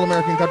only Central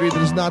American country that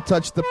does not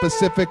touch the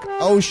Pacific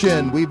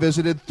Ocean? We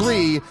visited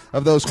 3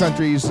 of those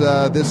countries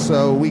this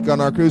week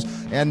on our cruise,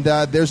 and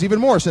there's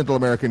even more Central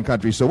American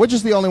countries. So which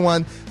is the only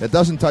one that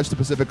doesn't touch the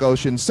Pacific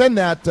Ocean? Send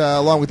that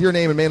along with your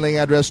name and mailing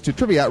address to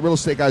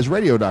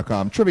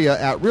trivia@realestateguysradio.com.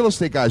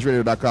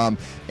 Trivia@realestateguysradio.com.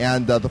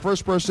 And the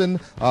first person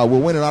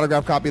will win an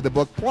autographed copy of the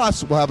book,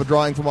 plus we'll have a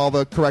drawing from all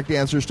the correct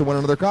answers to win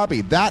another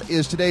copy. That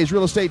is today's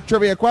Real Estate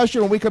Trivia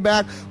question. When we come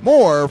back,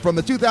 more from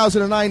the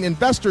 2009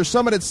 Investor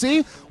Summit at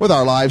Sea with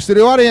our live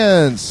studio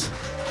audience.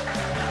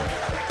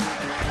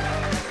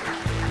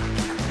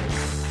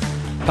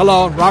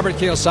 Hello, Robert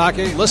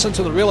Kiyosaki. Listen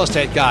to the Real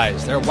Estate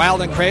Guys. They're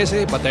wild and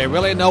crazy, but they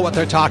really know what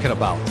they're talking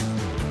about.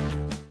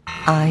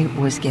 I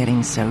was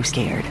getting so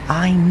scared.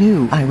 I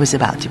knew I was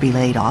about to be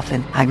laid off,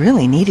 and I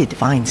really needed to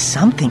find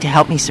something to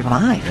help me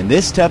survive. In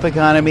this tough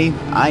economy,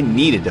 I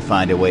needed to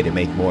find a way to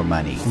make more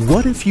money.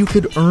 What if you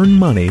could earn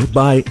money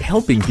by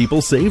helping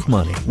people save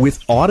money? With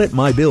Audit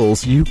My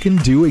Bills, you can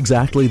do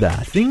exactly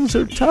that. Things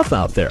are tough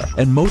out there,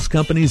 and most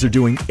companies are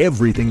doing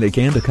everything they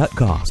can to cut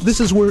costs. This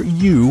is where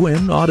you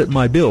and Audit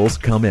My Bills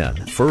come in.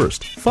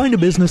 First, find a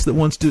business that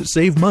wants to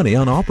save money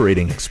on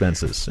operating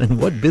expenses. And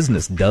what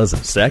business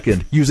doesn't?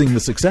 Second, using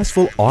the successful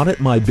Audit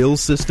My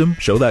Bills system,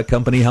 show that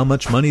company how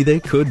much money they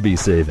could be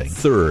saving.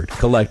 Third,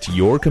 collect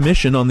your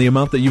commission on the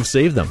amount that you've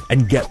saved them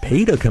and get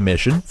paid a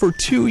commission for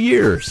 2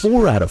 years.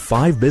 4 out of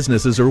 5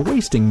 businesses are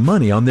wasting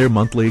money on their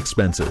monthly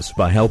expenses.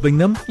 By helping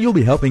them, you'll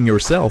be helping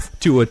yourself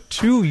to a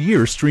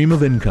 2-year stream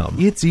of income.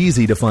 It's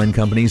easy to find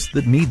companies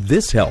that need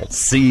this help.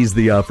 Seize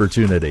the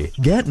opportunity.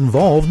 Get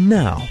involved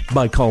now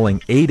by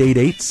calling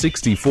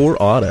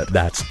 888-64-AUDIT.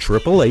 That's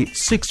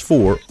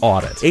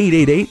 888-64-AUDIT.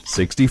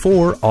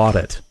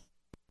 888-64-AUDIT.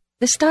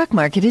 The stock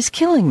market is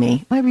killing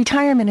me. My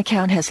retirement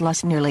account has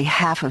lost nearly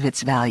half of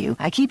its value.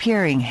 I keep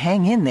hearing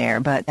hang in there,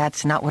 but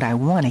that's not what I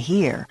want to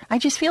hear. I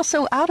just feel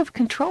so out of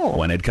control.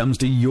 When it comes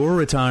to your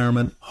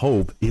retirement,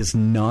 hope is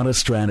not a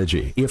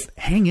strategy. If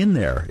hang in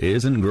there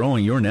isn't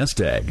growing your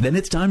nest egg, then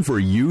it's time for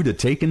you to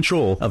take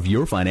control of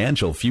your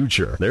financial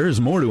future. There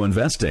is more to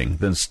investing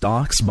than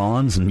stocks,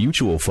 bonds, and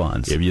mutual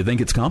funds. If you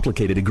think it's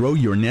complicated to grow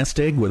your nest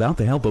egg without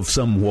the help of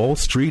some Wall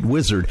Street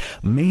wizard,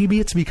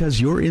 maybe it's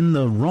because you're in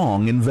the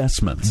wrong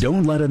investments.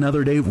 Don't let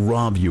another day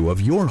rob you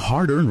of your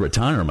hard-earned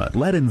retirement.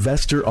 Let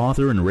investor,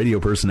 author, and radio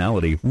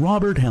personality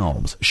Robert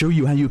Helms show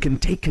you how you can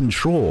take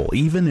control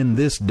even in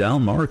this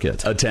down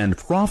market. Attend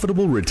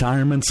Profitable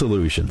Retirement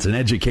Solutions, an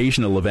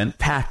educational event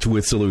packed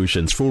with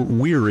solutions for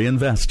weary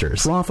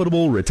investors.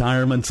 Profitable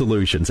Retirement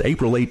Solutions,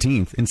 April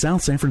 18th in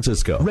South San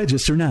Francisco.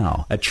 Register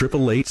now at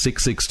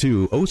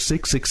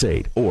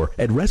 888-662-0668 or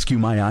at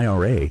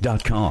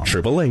RescueMyIRA.com.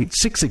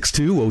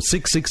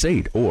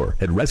 888-662-0668 or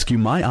at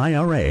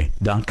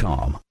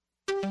RescueMyIRA.com.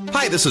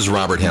 Hi, this is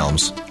Robert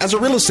Helms. As a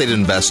real estate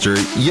investor,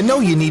 you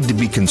know you need to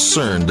be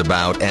concerned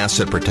about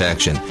asset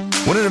protection.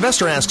 When an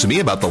investor asks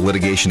me about the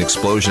litigation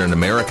explosion in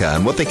America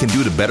and what they can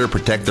do to better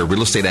protect their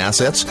real estate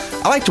assets,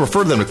 I like to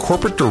refer them to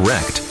Corporate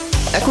Direct.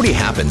 Equity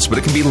happens, but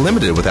it can be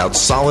limited without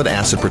solid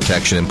asset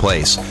protection in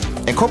place.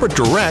 And Corporate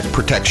Direct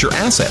protects your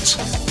assets.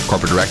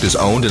 Corporate Direct is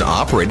owned and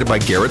operated by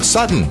Garrett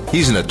Sutton.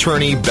 He's an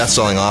attorney,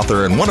 best-selling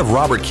author, and one of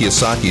Robert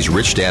Kiyosaki's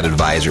Rich Dad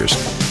advisors.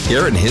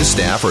 Garrett and his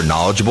staff are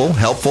knowledgeable,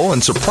 helpful,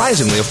 and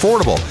surprisingly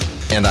affordable.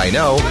 And I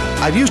know,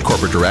 I've used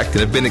Corporate Direct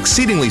and have been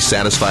exceedingly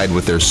satisfied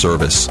with their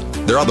service.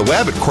 They're on the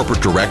web at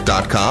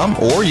corporatedirect.com,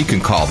 or you can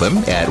call them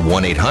at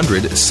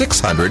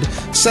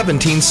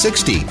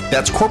 1-800-600-1760.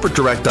 That's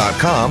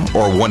corporatedirect.com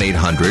or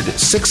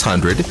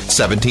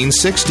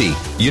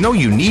 1-800-600-1760. You know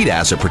you need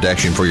asset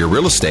protection for your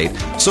real estate,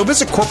 so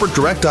visit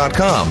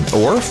corporatedirect.com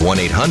or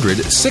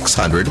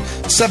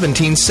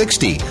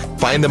 1-800-600-1760.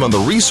 Find them on the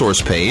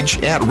resource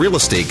page at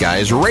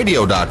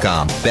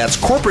realestateguysradio.com. That's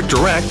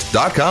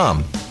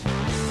corporatedirect.com.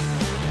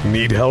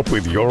 Need help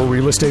with your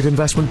real estate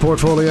investment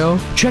portfolio?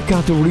 Check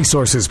out the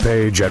resources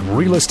page at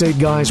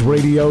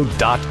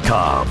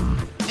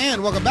realestateguysradio.com.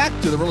 And welcome back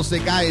to the Real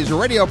Estate Guys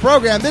radio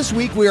program. This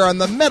week we are in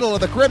the middle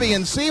of the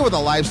Caribbean Sea with a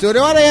live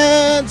studio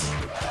audience.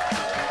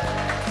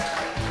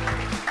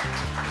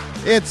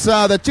 It's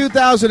the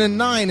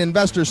 2009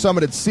 Investor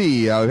Summit at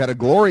Sea. We've had a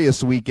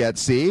glorious week at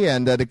sea,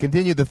 and to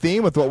continue the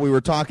theme with what we were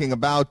talking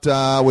about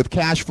with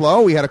cash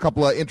flow, we had a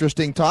couple of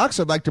interesting talks.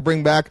 I'd like to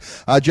bring back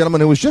a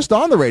gentleman who was just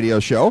on the radio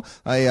show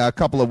a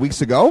couple of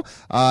weeks ago.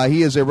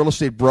 He is a real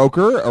estate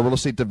broker, a real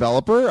estate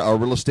developer, a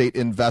real estate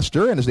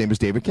investor, and his name is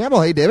David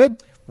Campbell. Hey,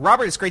 David.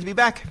 Robert, it's great to be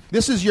back.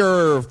 This is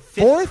your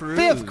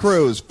fifth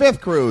cruise.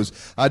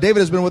 David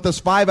has been with us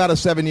 5 out of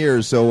 7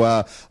 years, so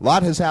a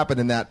lot has happened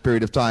in that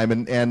period of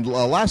time. And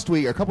last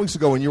week, a couple weeks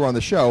ago when you were on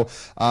the show,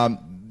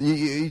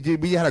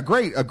 we had a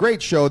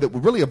great show that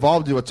really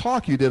evolved into a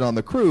talk you did on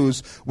the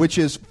cruise, which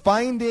is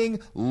finding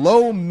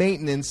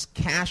low-maintenance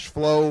cash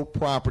flow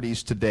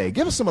properties today.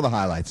 Give us some of the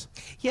highlights.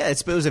 Yeah,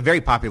 it was a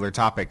very popular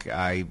topic.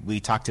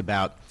 We talked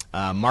about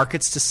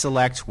markets to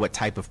select, what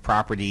type of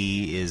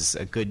property is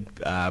a good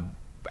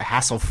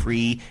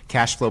hassle-free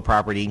cash flow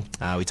property.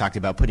 We talked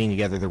about putting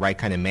together the right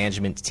kind of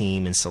management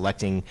team and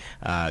selecting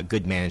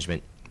good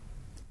management.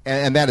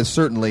 And that is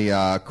certainly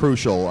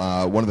crucial.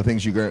 One of the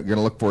things you're going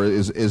to look for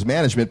is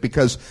management,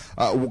 because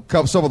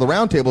some of the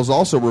roundtables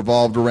also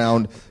revolved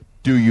around,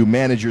 do you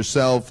manage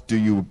yourself? Do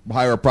you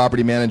hire a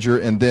property manager?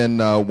 And then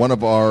one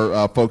of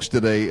our folks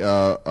did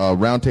a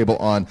roundtable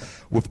on,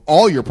 with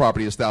all your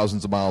property is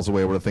thousands of miles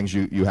away, what are the things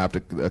you have to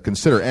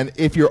consider? And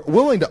if you're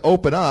willing to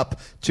open up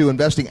to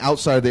investing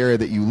outside the area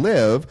that you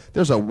live,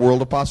 there's a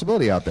world of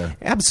possibility out there.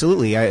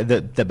 Absolutely.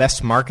 The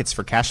best markets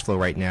for cash flow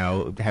right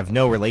now have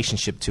no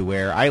relationship to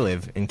where I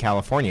live in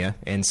California.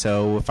 And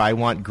so if I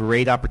want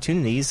great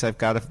opportunities, I've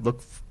got to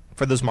look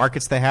for those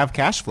markets that have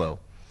cash flow.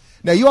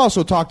 Now, you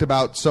also talked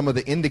about some of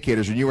the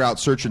indicators when you were out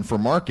searching for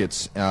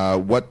markets,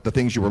 what the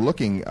things you were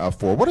looking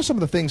for. What are some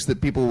of the things that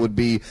people would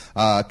be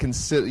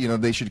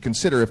they should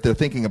consider if they're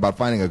thinking about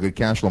finding a good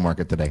cash flow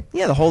market today?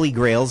 Yeah, the holy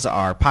grails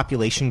are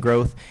population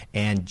growth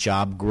and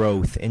job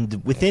growth.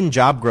 And within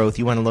job growth,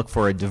 you want to look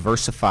for a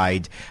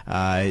diversified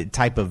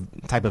type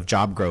of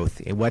job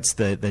growth.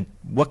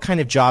 What kind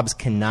of jobs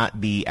cannot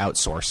be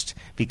outsourced?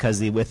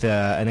 Because with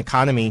an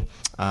economy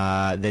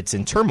that's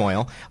in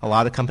turmoil, a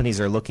lot of companies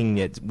are looking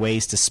at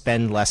ways to spend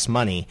less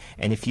money.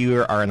 And if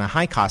you are in a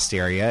high-cost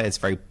area, it's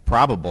very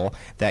probable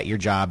that your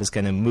job is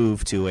going to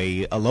move to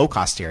a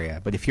low-cost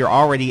area. But if you're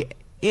already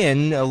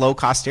in a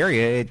low-cost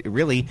area, it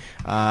really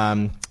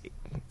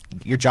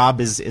your job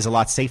is a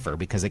lot safer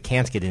because it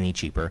can't get any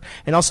cheaper.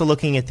 And also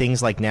looking at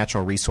things like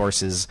natural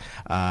resources.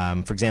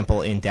 For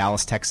example, in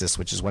Dallas, Texas,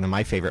 which is one of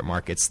my favorite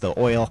markets, the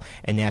oil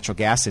and natural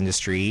gas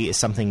industry is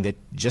something that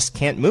just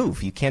can't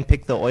move. You can't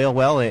pick the oil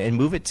well and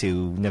move it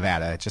to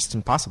Nevada. It's just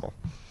impossible.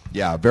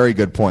 Yeah, very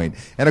good point.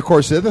 And, of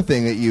course, the other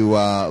thing that you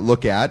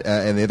look at,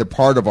 and the other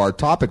part of our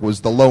topic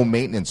was the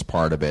low-maintenance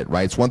part of it,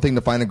 right? It's one thing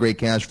to find a great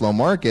cash flow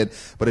market,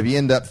 but if you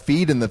end up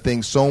feeding the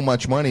thing so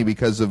much money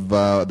because of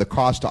the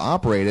cost to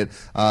operate it,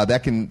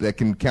 that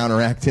can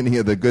counteract any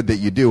of the good that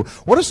you do.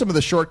 What are some of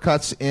the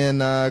shortcuts in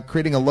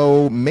creating a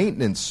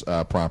low-maintenance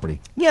property?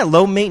 Yeah,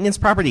 low-maintenance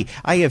property.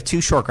 I have two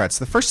shortcuts.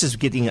 The first is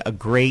getting a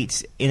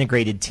great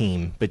integrated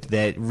team, but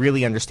that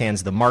really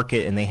understands the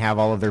market, and they have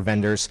all of their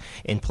vendors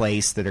in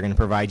place that are going to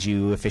provide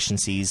you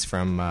efficiencies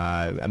from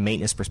a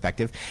maintenance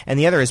perspective. And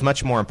the other is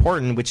much more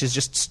important, which is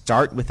just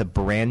start with a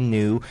brand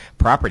new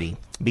property,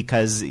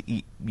 because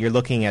you're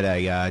looking at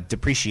a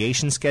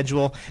depreciation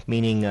schedule,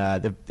 meaning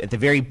at the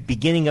very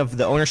beginning of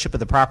the ownership of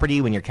the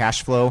property, when your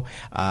cash flow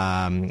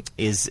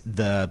is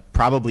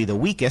probably the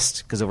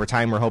weakest, because over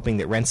time we're hoping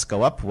that rents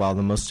go up while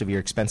most of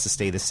your expenses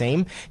stay the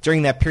same.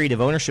 During that period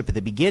of ownership at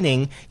the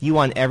beginning, you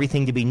want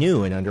everything to be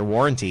new and under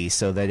warranty,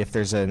 so that if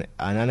there's an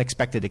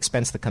unexpected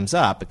expense that comes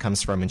up, it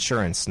comes from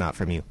insurance, not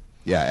from you.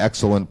 Yeah,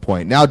 excellent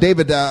point. Now,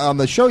 David, on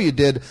the show you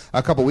did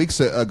a couple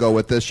weeks ago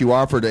with this, you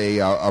offered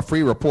a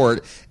free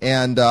report,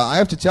 and I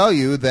have to tell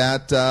you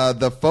that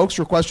the folks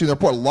requesting the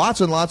report,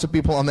 lots and lots of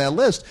people on that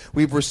list,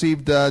 we've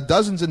received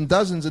dozens and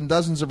dozens and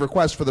dozens of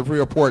requests for the free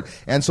report,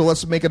 and so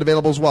let's make it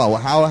available as well.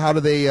 How do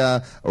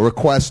they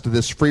request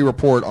this free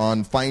report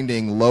on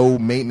finding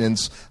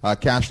low-maintenance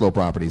cash flow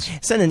properties?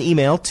 Send an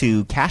email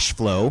to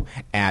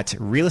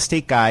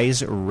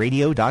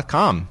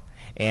cashflow@realestateguysradio.com.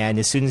 And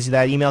as soon as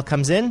that email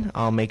comes in,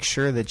 I'll make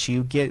sure that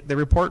you get the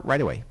report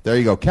right away. There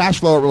you go.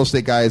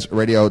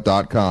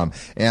 Cashflow@realestateguysradio.com.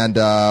 And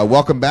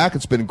welcome back.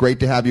 It's been great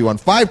to have you on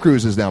 5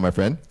 cruises now, my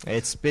friend.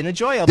 It's been a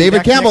joy. I'll David be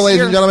back Campbell, next ladies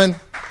year. and gentlemen.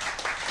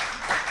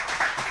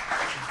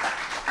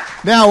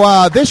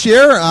 Now, this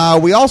year,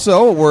 we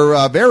also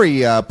were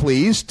very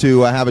pleased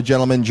to have a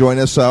gentleman join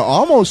us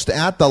almost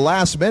at the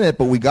last minute,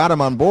 but we got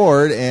him on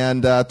board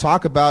and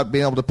talk about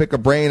being able to pick a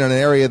brain on an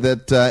area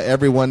that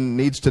everyone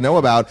needs to know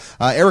about.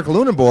 Eric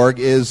Lunenborg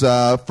is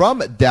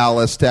from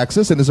Dallas,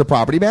 Texas, and is a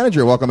property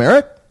manager. Welcome,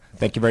 Eric.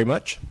 Thank you very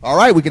much. All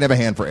right, we can have a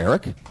hand for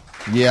Eric.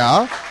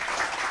 Yeah.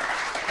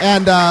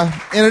 And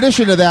in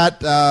addition to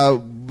that,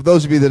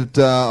 those of you that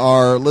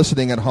are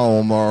listening at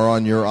home or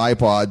on your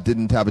iPod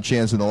didn't have a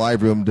chance in the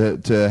live room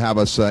to have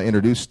us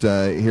introduced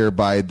here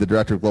by the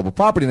Director of Global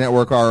Property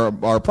Network,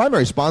 our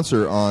primary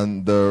sponsor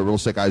on the Real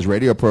Estate Guys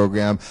radio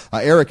program.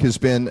 Eric has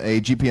been a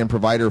GPN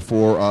provider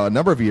for a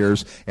number of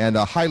years and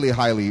highly,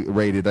 highly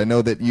rated. I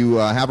know that you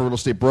have a real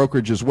estate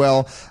brokerage as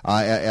well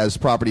as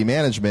property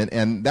management,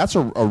 and that's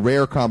a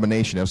rare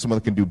combination of someone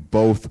that can do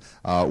both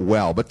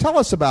well. But tell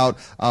us about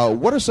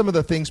what are some of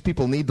the things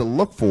people need to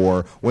look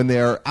for when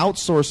they're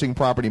outsourcing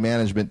property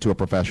management to a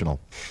professional?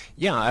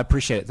 Yeah, I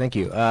appreciate it. Thank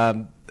you.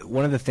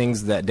 One of the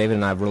things that David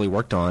and I have really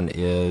worked on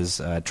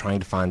is trying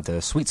to find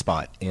the sweet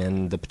spot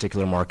in the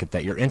particular market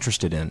that you're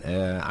interested in.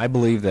 I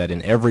believe that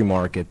in every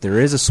market there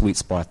is a sweet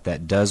spot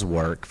that does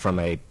work from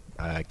a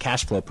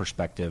cash flow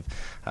perspective,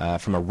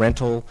 from a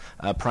rental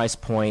price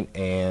point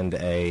and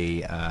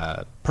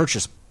a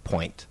purchase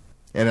point.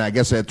 And I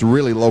guess that's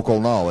really local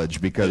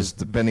knowledge because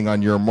depending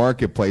on your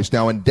marketplace.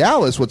 Now, in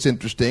Dallas, what's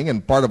interesting,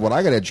 and part of what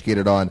I got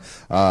educated on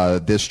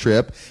this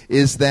trip,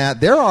 is that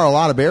there are a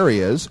lot of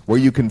areas where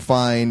you can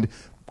find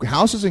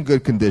houses in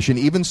good condition,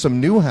 even some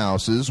new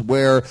houses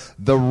where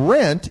the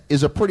rent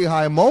is a pretty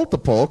high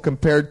multiple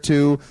compared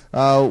to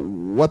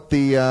what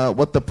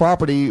the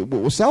property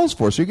sells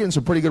for. So you're getting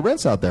some pretty good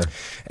rents out there.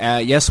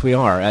 Yes, we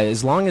are.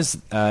 As long as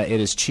it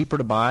is cheaper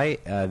to buy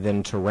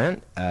than to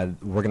rent,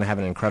 we're going to have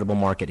an incredible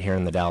market here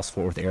in the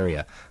Dallas-Fort Worth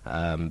area.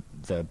 Some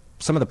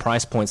of the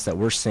price points that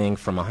we're seeing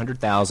from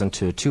 $100,000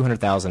 to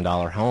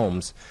 $200,000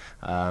 homes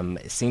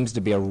seems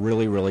to be a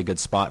really, really good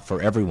spot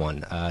for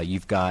everyone.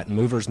 You've got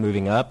movers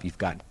moving up. You've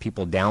got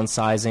people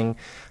downsizing.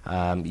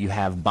 You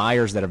have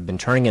buyers that have been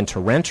turning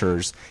into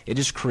renters. It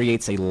just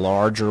creates a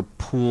larger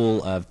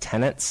pool of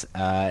tenants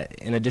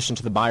in addition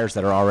to the buyers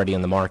that are already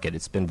in the market.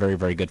 It's been very,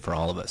 very good for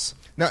all of us.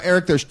 Now,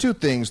 Eric, there's two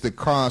things that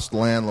cost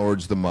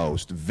landlords the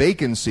most.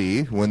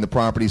 Vacancy, when the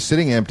property's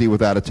sitting empty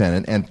without a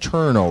tenant, and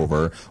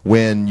turnover,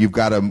 when you've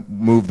got to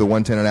move the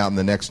one tenant out and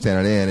the next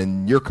tenant in.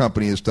 And your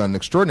company has done an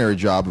extraordinary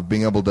job of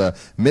being able to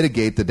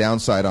mitigate the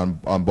downside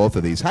on both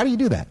of these. How do you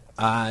do that?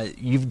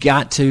 You've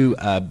got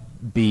to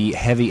be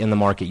heavy in the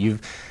market.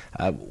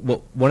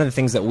 One of the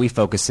things that we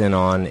focus in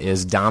on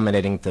is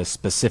dominating the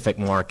specific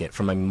market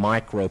from a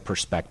micro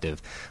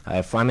perspective.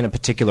 If I'm in a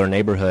particular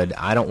neighborhood,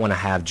 I don't want to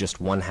have just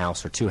one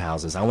house or two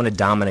houses. I want to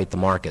dominate the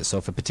market. So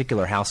if a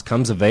particular house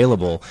comes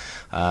available,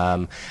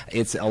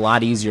 it's a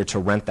lot easier to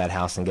rent that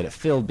house and get it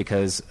filled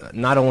because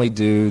not only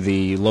do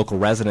the local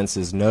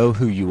residences know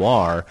who you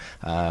are,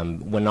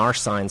 when our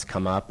signs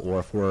come up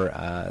or if we're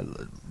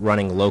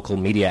running local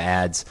media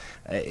ads,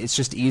 it's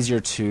just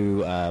easier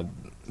to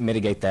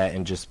mitigate that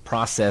and just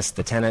process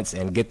the tenants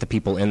and get the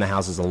people in the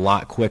houses a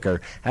lot quicker,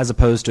 as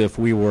opposed to if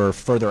we were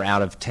further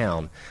out of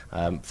town,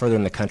 further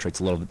in the country, it's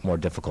a little bit more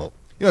difficult.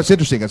 You know, it's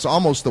interesting. It's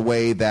almost the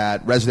way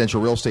that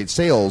residential real estate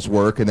sales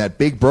work, and that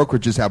big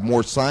brokerages have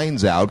more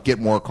signs out, get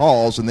more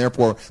calls, and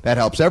therefore that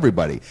helps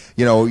everybody.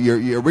 You know,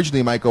 you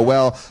originally might go,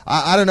 well,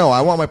 I don't know,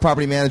 I want my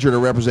property manager to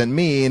represent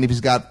me, and if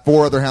he's got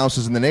 4 other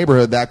houses in the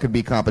neighborhood, that could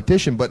be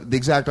competition. But the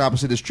exact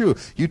opposite is true.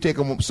 You take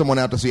someone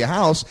out to see a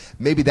house,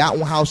 maybe that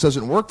house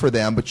doesn't work for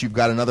them, but you've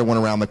got another one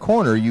around the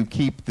corner. You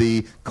keep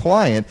the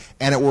client,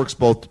 and it works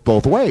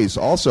both ways.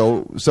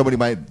 Also, somebody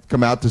might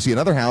come out to see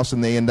another house,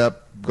 and they end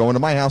up going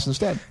to my house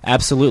instead.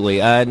 Absolutely.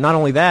 Not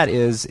only that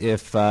is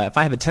if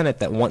I have a tenant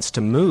that wants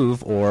to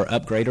move or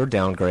upgrade or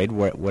downgrade,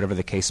 whatever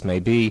the case may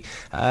be,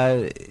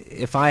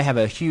 if I have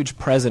a huge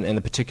presence in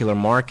the particular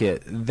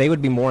market, they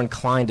would be more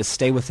inclined to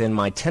stay within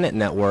my tenant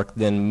network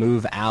than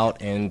move out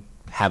and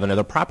have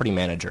another property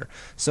manager.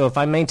 So if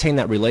I maintain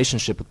that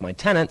relationship with my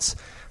tenants,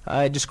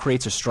 it just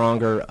creates a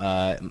stronger,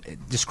 it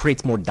just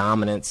creates more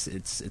dominance.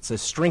 It's a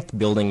strength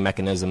building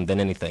mechanism than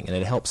anything, and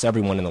it helps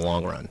everyone in the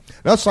long run.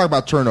 Now let's talk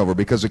about turnover,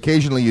 because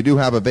occasionally you do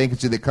have a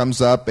vacancy that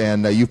comes up,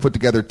 and you've put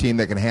together a team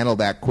that can handle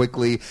that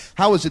quickly.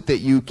 How is it that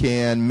you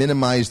can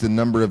minimize the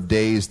number of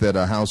days that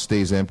a house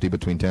stays empty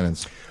between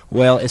tenants?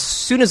 Well, as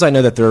soon as I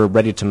know that they're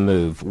ready to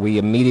move, we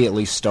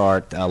immediately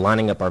start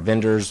lining up our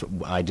vendors.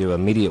 I do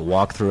immediate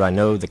walkthrough. I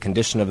know the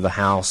condition of the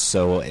house,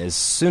 so as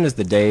soon as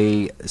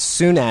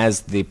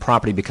the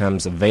property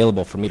becomes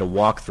available for me to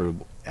walk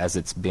through as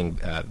it's being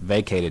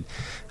vacated,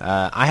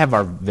 I have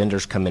our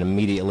vendors come in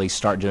immediately,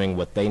 start doing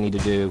what they need to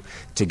do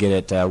to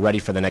get it ready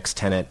for the next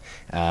tenant.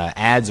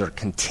 Ads are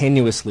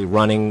continuously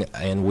running,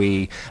 and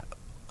we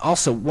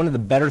also, one of the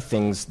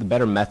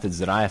better methods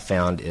that I have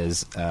found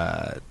is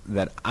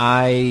that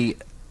I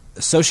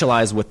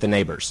socialize with the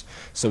neighbors.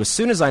 So as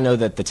soon as I know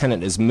that the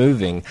tenant is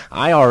moving,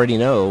 I already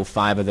know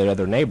 5 of the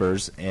other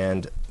neighbors,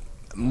 and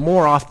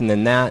more often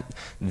than that,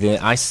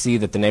 I see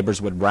that the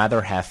neighbors would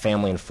rather have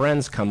family and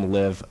friends come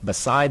live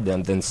beside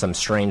them than some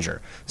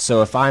stranger.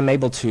 So if I'm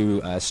able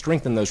to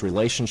strengthen those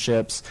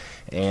relationships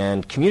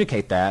and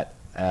communicate that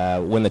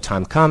when the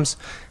time comes,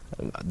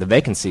 the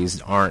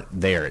vacancies aren't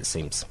there, it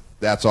seems.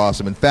 That's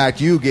awesome. In fact,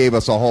 you gave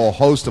us a whole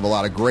host of a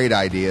lot of great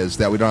ideas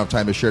that we don't have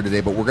time to share today,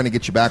 but we're going to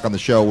get you back on the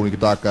show when we can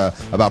talk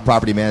about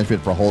property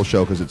management for a whole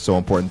show because it's so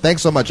important.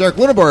 Thanks so much, Eric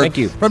Lunenburg. Thank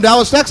you. From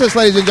Dallas, Texas,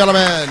 ladies and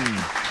gentlemen.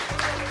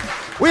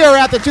 We are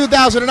at the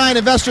 2009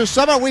 Investors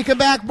Summit. We come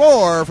back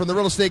more from the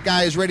Real Estate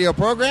Guys radio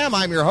program.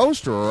 I'm your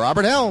host,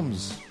 Robert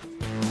Helms.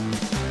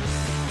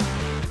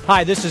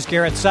 Hi, this is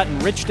Garrett Sutton,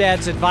 Rich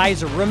Dad's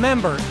advisor.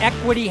 Remember,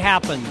 equity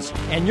happens,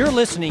 and you're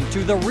listening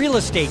to the Real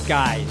Estate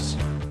Guys.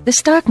 The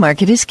stock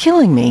market is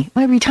killing me.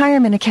 My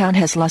retirement account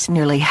has lost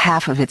nearly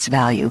half of its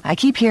value. I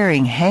keep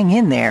hearing, hang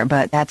in there,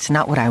 but that's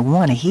not what I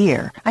want to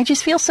hear. I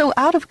just feel so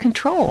out of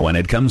control. When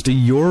it comes to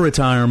your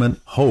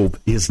retirement, hope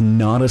is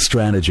not a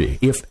strategy.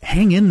 If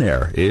hang in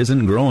there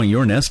isn't growing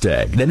your nest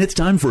egg, then it's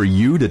time for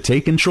you to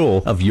take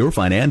control of your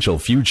financial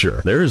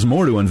future. There's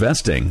more to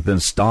investing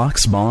than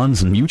stocks,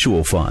 bonds, and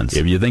mutual funds.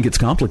 If you think it's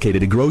complicated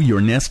to grow your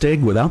nest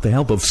egg without the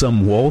help of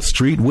some Wall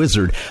Street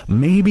wizard,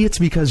 maybe it's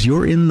because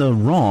you're in the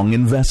wrong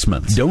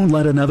investments. Don't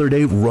let another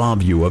day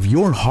rob you of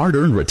your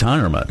hard-earned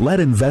retirement. Let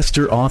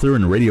investor, author,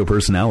 and radio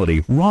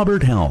personality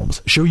Robert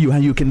Helms show you how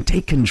you can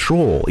take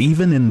control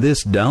even in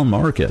this down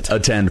market.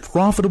 Attend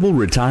Profitable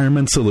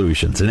Retirement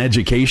Solutions, an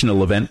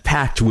educational event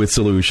packed with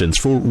solutions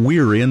for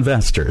weary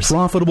investors.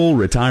 Profitable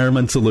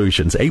Retirement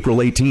Solutions, April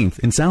 18th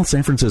in South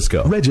San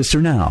Francisco.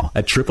 Register now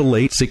at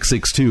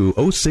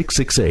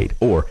 888-662-0668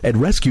 or at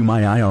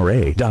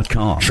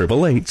RescueMyIRA.com.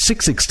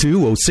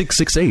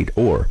 888-662-0668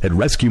 or at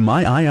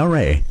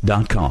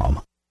RescueMyIRA.com.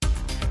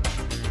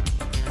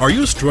 Are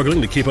you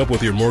struggling to keep up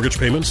with your mortgage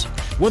payments?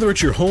 Whether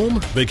it's your home,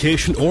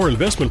 vacation, or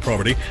investment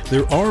property,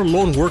 there are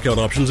loan workout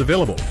options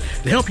available.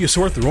 To help you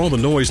sort through all the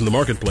noise in the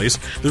marketplace,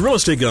 the Real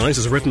Estate Guys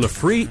has written a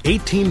free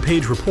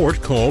 18-page report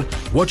called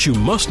What You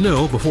Must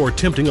Know Before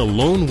Attempting a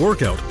Loan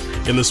Workout.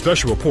 In this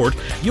special report,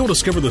 you'll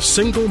discover the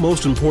single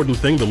most important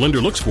thing the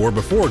lender looks for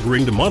before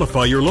agreeing to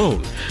modify your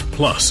loan.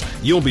 Plus,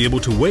 you'll be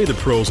able to weigh the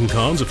pros and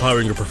cons of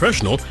hiring a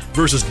professional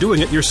versus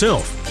doing it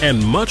yourself,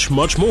 and much,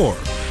 much more.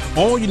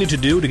 All you need to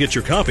do to get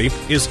your copy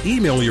is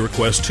email your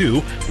request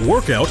to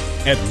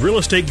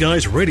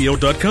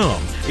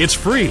workout@realestateguysradio.com. It's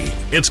free,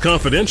 it's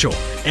confidential,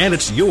 and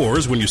it's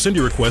yours when you send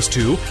your request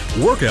to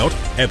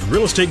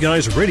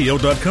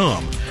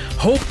workout@realestateguysradio.com.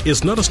 Hope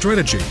is not a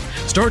strategy.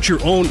 Start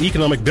your own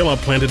economic bailout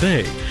plan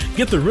today.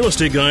 Get the Real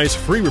Estate Guys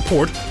free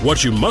report,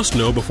 What You Must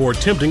Know Before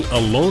Attempting a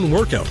Loan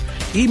Workout.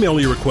 Email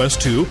your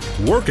request to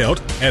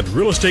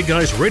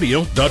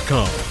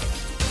workout@realestateguysradio.com.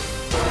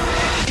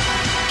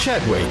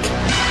 Chadwick.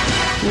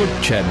 Look,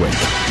 Chadwick.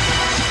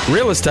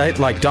 Real estate,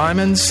 like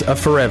diamonds, are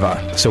forever.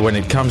 So when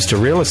it comes to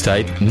real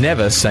estate,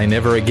 never say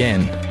never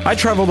again. I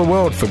travel the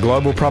world for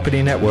Global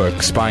Property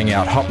Network, spying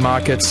out hot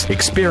markets,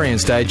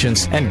 experienced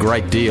agents, and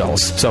great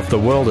deals. So if the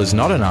world is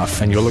not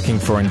enough and you're looking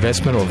for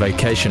investment or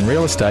vacation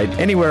real estate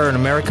anywhere in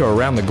America or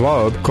around the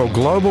globe, call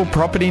Global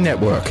Property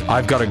Network.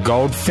 I've got a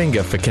gold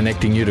finger for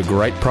connecting you to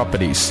great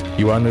properties.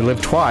 You only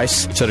live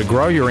twice, so to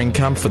grow your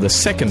income for the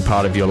second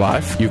part of your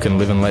life, you can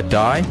live and let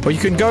die, or you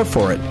can go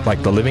for it,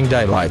 like the living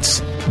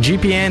daylights.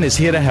 GPN is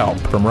here to help.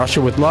 From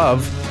Russia with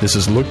Love, this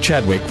is Luke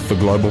Chadwick for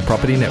Global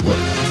Property Network.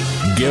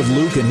 Give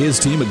Luke and his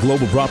team at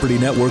Global Property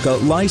Network a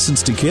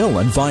license to kill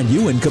and find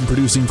you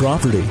income-producing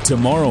property.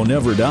 Tomorrow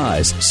never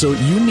dies, so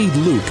you need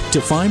Luke to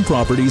find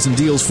properties and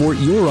deals for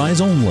your eyes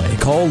only.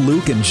 Call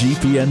Luke and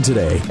GPN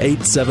today,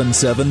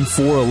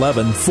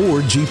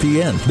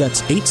 877-411-4GPN.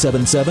 That's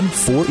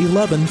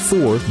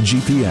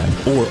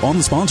 877-411-4GPN. Or on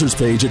the sponsors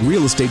page at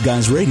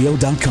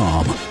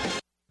realestateguysradio.com.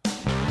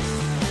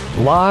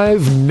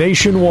 Live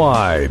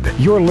nationwide,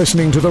 you're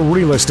listening to the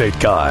Real Estate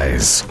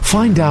Guys.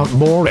 Find out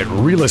more at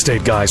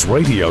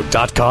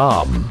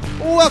realestateguysradio.com.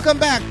 Welcome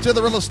back to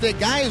the Real Estate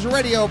Guys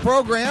radio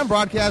program,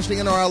 broadcasting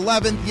in our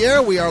 11th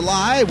year. We are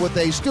live with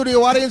a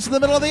studio audience in the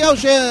middle of the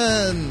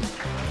ocean.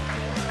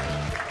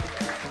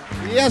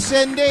 Yes,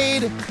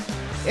 indeed.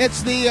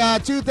 It's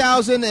the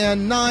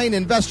 2009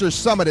 Investors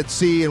Summit at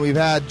Sea, and we've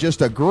had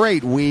just a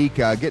great week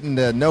getting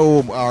to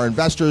know our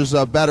investors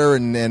better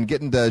and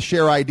getting to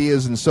share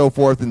ideas and so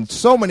forth, and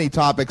so many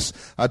topics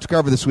to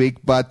cover this week.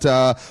 But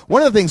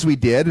one of the things we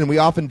did, and we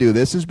often do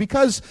this, is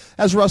because,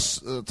 as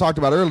Russ talked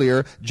about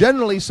earlier,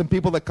 generally some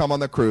people that come on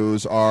the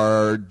cruise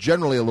are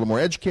generally a little more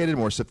educated,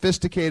 more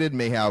sophisticated,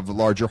 may have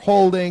larger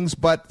holdings,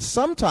 but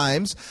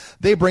sometimes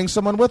they bring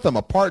someone with them,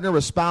 a partner,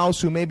 a spouse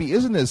who maybe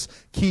isn't as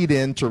keyed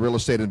into real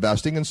estate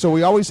investing. And so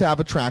we always have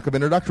a track of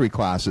introductory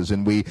classes,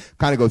 and we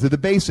kind of go through the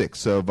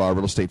basics of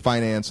real estate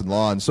finance and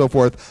law and so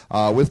forth.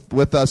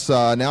 With us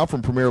now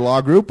from Premier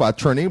Law Group,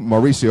 attorney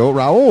Mauricio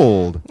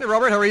Raoul. Hey,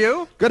 Robert, how are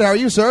you? Good, how are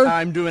you, sir?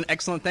 I'm doing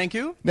excellent, thank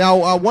you.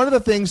 Now, one of the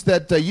things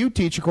that you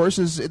teach, of course,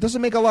 is it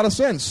doesn't make a lot of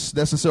sense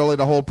necessarily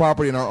to hold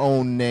property in our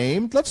own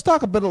name. Let's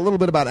talk a little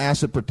bit about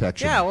asset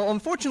protection. Yeah, well,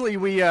 unfortunately,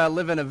 we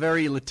live in a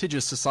very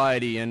litigious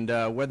society, and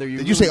whether you...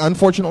 Did you say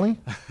unfortunately?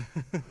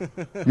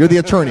 You're the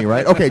attorney,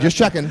 right? Okay, just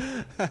checking.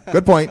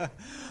 Good point.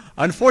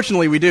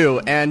 Unfortunately, we do,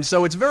 and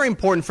so it's very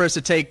important for us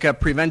to take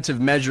preventive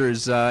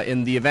measures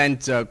in the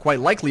event, quite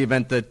likely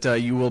event,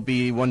 that you will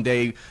be one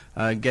day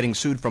getting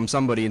sued from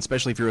somebody,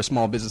 especially if you're a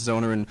small business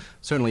owner, and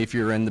certainly if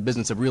you're in the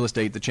business of real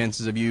estate, the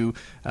chances of you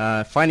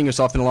finding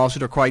yourself in a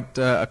lawsuit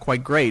are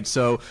quite great.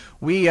 So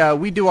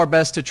we do our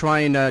best to try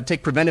and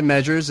take preventive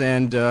measures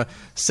and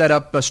set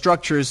up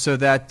structures so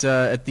that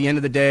at the end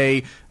of the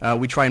day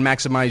we try and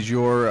maximize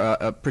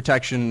your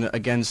protection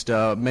against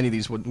many of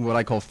these what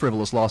I call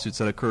frivolous lawsuits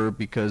that occur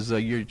because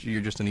you're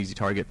just an easy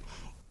target.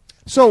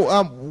 So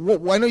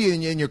I know you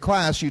in your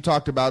class you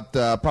talked about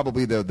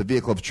probably the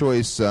vehicle of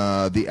choice,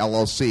 the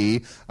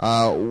LLC.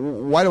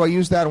 Why do I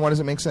use that, and why does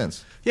it make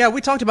sense? Yeah,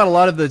 we talked about a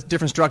lot of the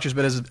different structures,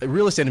 but as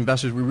real estate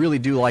investors, we really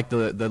do like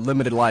the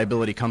limited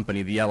liability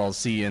company, the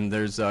LLC, and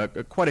there's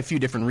quite a few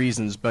different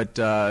reasons. But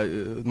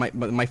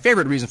my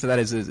favorite reason for that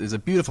is a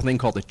beautiful thing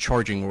called the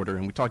charging order,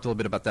 and we talked a little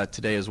bit about that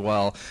today as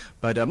well.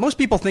 But most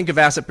people think of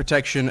asset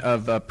protection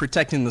of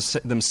protecting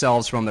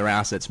themselves from their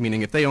assets,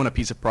 meaning if they own a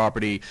piece of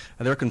property,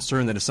 they're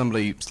concerned that if somebody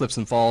slips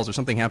and falls or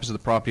something happens to the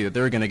property, that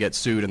they're going to get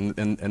sued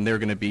and they're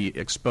going to be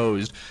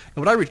exposed.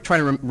 And what I try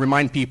to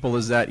remind people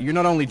is that you're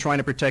not only trying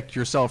to protect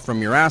yourself from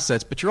your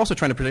assets, but you're also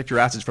trying to protect your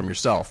assets from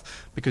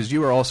yourself, because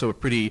you are also a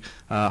pretty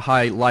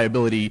high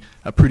liability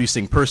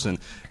producing person.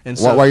 And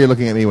so, why are you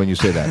looking at me when you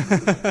say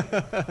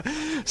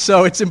that?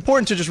 So it's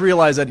important to just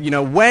realize that,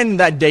 when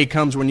that day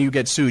comes when you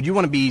get sued, you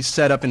want to be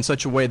set up in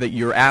such a way that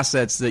your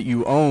assets that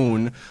you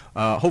own,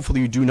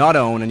 hopefully you do not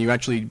own and you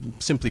actually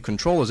simply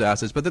control those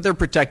assets, but that they're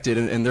protected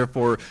and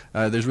therefore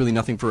there's really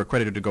nothing for a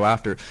creditor to go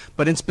after.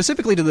 But in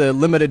specifically to the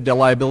limited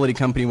liability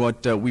company,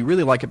 what we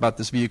really like about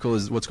this vehicle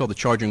is what's called the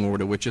charging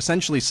order, which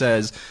essentially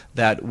says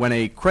that when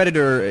a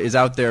creditor is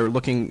out there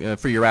looking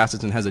for your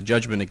assets and has a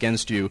judgment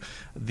against you,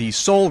 the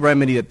sole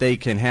remedy that they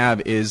can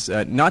have is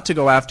not to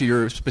go after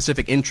your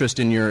specific interest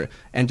in your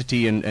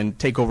entity and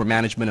take over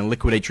management and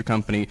liquidate your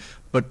company,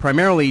 but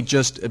primarily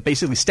just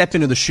basically step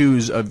into the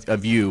shoes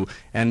of you,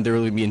 and they're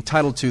going to be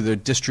entitled to the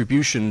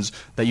distributions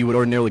that you would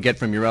ordinarily get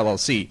from your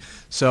LLC.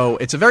 So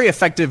it's a very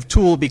effective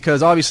tool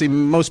because obviously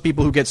most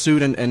people who get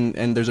sued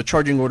and there's a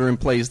charging order in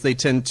place, they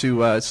tend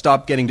to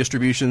stop getting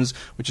distributions,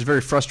 which is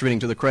very frustrating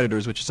to the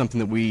creditors, which is something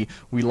that we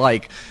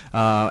like.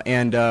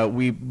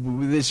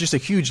 It's just a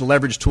huge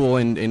leverage tool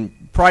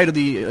in prior to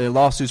the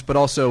lawsuits, but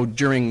also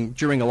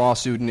during a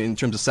lawsuit in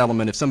terms of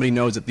settlement. If somebody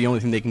knows that the only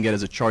thing they can get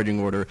is a charging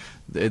order,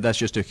 that's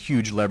just a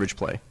huge leverage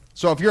play.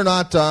 So if you're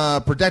not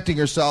protecting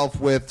yourself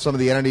with some of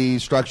the entity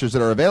structures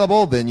that are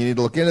available, then you need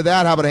to look into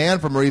that. How about a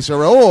hand from Mauricio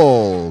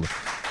Raoul?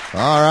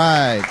 All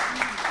right.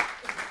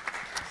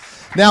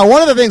 Now,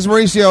 one of the things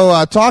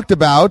Mauricio talked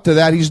about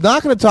that he's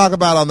not going to talk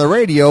about on the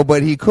radio,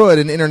 but he could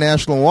in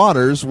international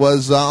waters,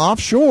 was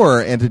offshore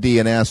entity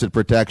and asset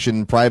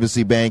protection,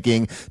 privacy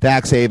banking,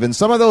 tax havens.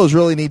 Some of those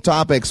really neat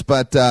topics,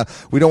 but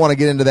we don't want to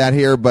get into that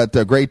here, but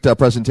great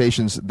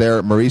presentations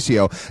there,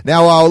 Mauricio.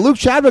 Now, Luke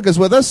Chadwick is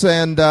with us,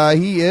 and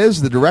he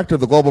is the director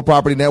of the Global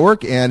Property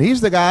Network, and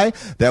he's the guy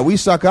that we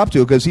suck up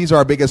to because he's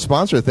our biggest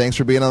sponsor. Thanks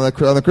for being on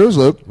the cruise,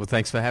 Luke. Well,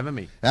 thanks for having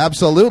me.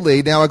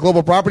 Absolutely. Now, at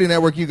Global Property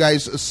Network, you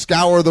guys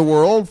scour the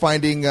world,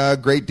 finding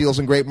great deals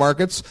in great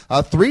markets.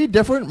 3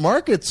 different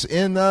markets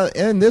in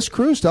this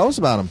cruise. Tell us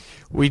about them.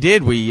 We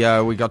did. We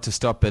got to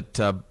stop at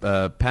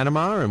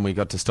Panama, and we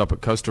got to stop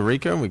at Costa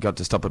Rica, and we got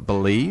to stop at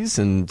Belize.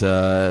 And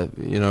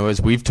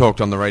as we've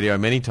talked on the radio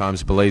many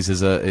times, Belize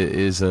is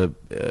a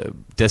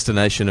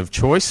destination of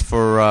choice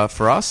for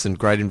us, and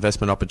great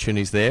investment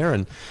opportunities there.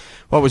 And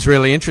what was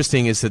really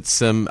interesting is that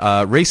some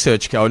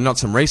results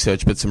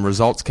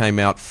came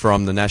out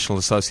from the National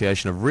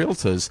Association of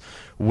Realtors,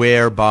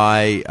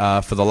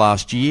 whereby for the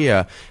last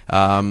year,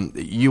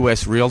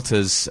 U.S.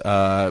 realtors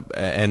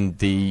and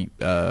the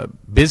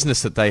business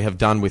business that they have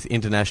done with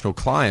international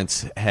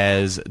clients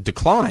has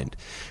declined,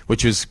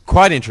 which is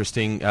quite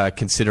interesting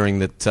considering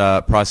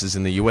that prices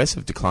in the US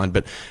have declined.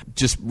 But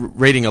just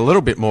reading a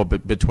little bit more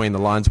between the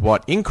lines,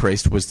 what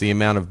increased was the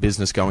amount of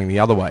business going the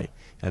other way.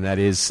 And that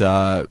is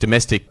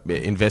domestic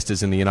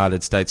investors in the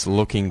United States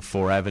looking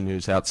for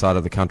avenues outside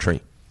of the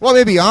country. Well, it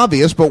may be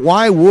obvious, but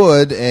why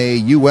would a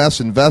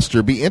U.S.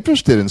 investor be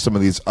interested in some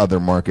of these other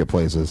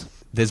marketplaces?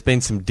 There's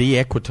been some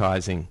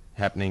de-equitizing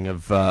happening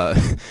of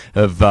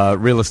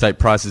real estate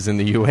prices in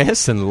the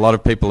US, and a lot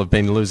of people have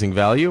been losing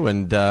value,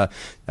 and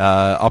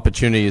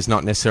opportunity is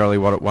not necessarily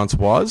what it once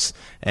was.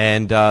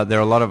 And there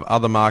are a lot of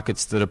other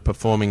markets that are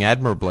performing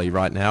admirably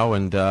right now,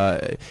 and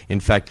in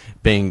fact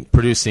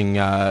producing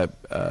a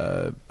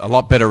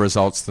lot better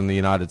results than the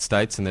United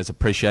States, and there's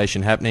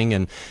appreciation happening.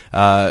 And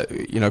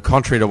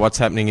contrary to what's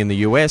happening in the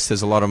US,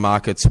 there's a lot of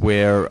markets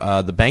where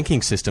the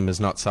banking system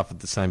has not suffered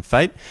the same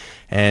fate,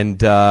 and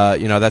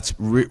that's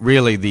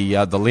really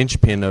the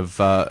linchpin of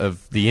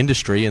the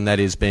industry, and that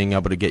is being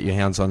able to get your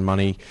hands on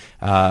money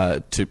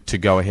to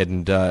go ahead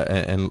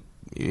and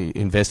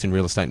invest in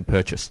real estate and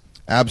purchase.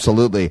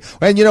 Absolutely.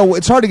 And,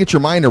 it's hard to get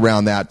your mind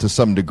around that to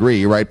some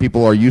degree, right?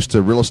 People are used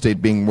to real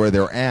estate being where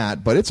they're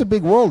at, but it's a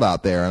big world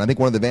out there. And I think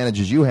one of the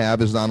advantages you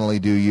have is not only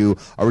do you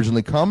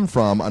originally come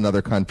from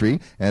another country,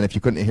 and if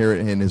you couldn't hear it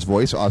in his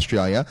voice,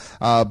 Australia,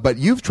 but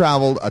you've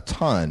traveled a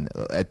ton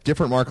at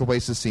different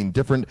marketplaces, seen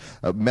different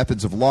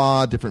methods of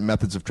law, different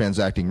methods of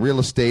transacting real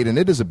estate, and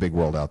it is a big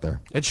world out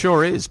there. It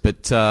sure is.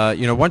 But,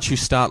 once you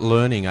start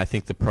learning, I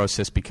think the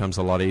process becomes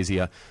a lot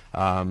easier.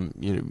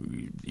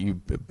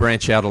 You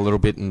branch out a little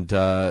bit and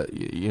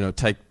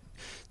take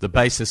the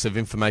basis of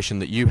information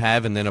that you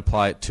have and then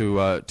apply it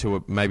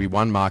to maybe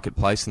one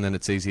marketplace, and then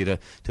it's easier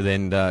to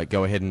then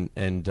go ahead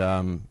and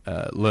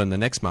learn the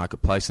next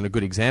marketplace. And a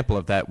good example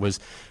of that was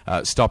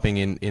stopping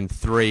in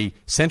 3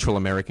 Central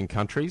American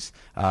countries,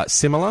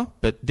 similar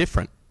but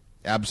different.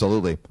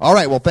 Absolutely. All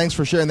right. Well, thanks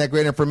for sharing that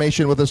great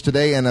information with us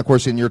today. And, of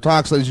course, in your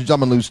talks, ladies and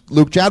gentlemen,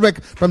 Luke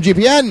Chadwick from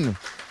GPN.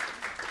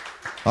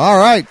 All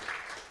right.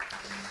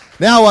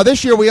 Now,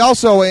 this year we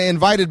also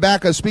invited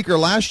back a speaker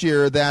last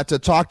year that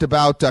talked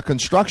about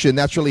construction.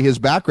 That's really his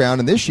background.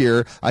 And this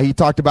year he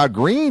talked about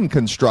green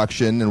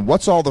construction and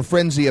what's all the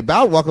frenzy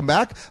about. Welcome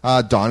back,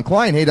 Don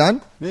Klein. Hey,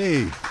 Don.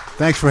 Hey,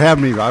 thanks for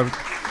having me, Rob.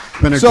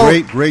 It's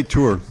been a great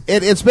tour.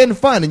 It's been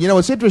fun. And,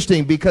 it's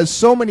interesting because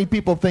so many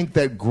people think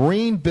that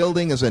green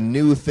building is a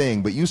new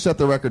thing, but you set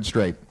the record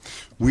straight.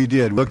 We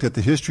did. Looked at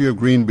the history of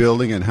green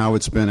building and how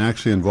it's been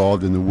actually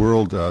involved in the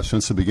world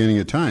since the beginning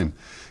of time,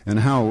 and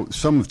how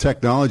some of the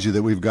technology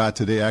that we've got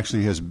today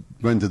actually has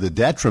been to the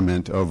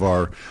detriment of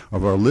our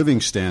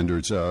living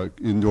standards.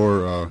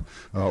 Indoor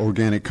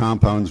organic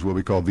compounds, what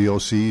we call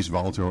VOCs,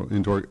 volatile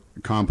indoor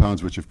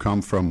compounds, which have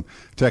come from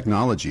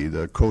technology.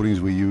 The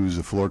coatings we use,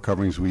 the floor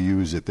coverings we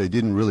use, that they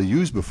didn't really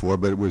use before,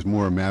 but it was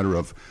more a matter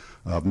of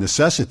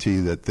necessity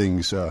that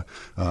things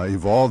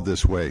evolved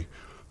this way.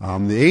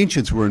 The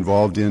ancients were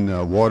involved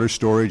in water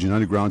storage and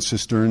underground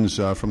cisterns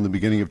from the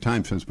beginning of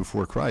time, since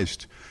before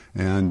Christ.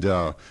 And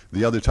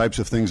the other types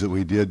of things that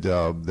we did,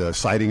 the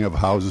siding of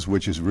houses,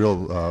 which is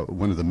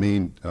one of the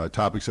main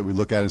topics that we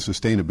look at in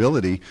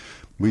sustainability.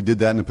 We did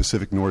that in the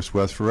Pacific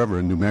Northwest forever.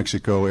 In New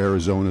Mexico,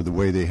 Arizona, the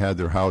way they had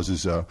their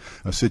houses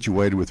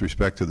situated with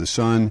respect to the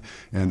sun,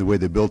 and the way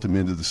they built them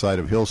into the side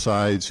of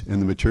hillsides,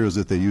 and the materials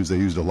that they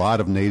used a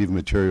lot of native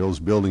materials,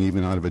 building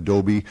even out of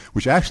adobe,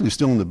 which actually is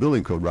still in the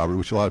building code, Robert,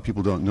 which a lot of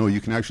people don't know. You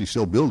can actually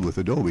still build with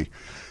adobe.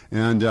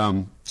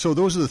 And so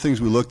those are the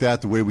things we looked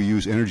at, the way we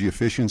use energy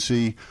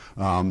efficiency.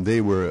 They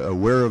were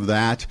aware of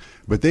that,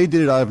 but they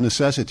did it out of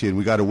necessity, and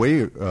we got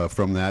away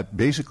from that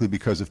basically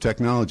because of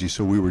technology.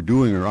 So we were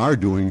doing or are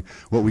doing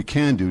what we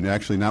can do, and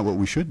actually not what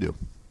we should do.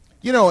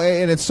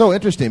 And it's so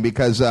interesting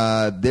because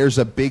there's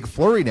a big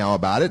flurry now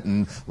about it.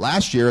 And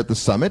last year at the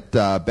summit,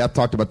 Beth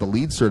talked about the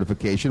LEED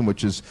certification,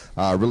 which has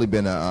really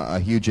been a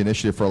huge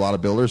initiative for a lot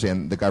of builders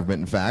and the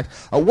government, in fact.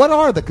 What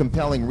are the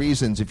compelling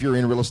reasons, if you're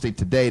in real estate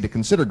today, to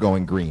consider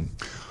going green?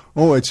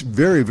 Oh, it's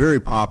very,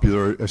 very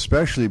popular,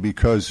 especially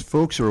because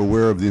folks are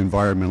aware of the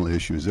environmental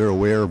issues. They're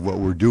aware of what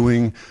we're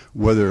doing,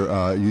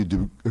 whether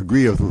you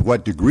agree with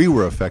what degree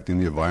we're affecting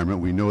the environment.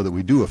 We know that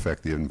we do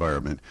affect the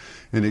environment.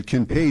 And it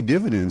can pay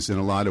dividends in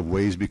a lot of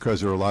ways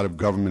because there are a lot of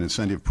government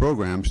incentive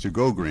programs to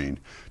go green,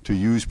 to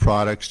use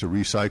products, to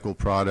recycle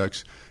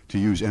products, to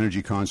use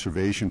energy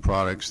conservation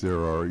products. There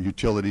are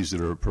utilities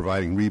that are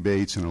providing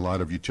rebates and a lot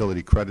of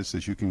utility credits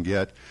that you can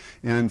get.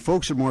 And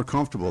folks are more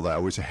comfortable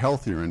that way. It's a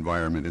healthier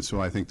environment. And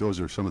so I think those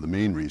are some of the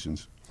main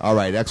reasons. All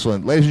right,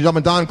 excellent. Ladies and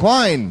gentlemen, Don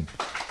Klein.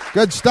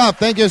 Good stuff.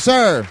 Thank you,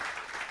 sir.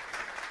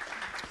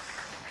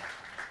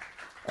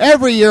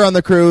 Every year on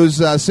the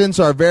cruise, since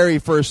our very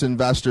first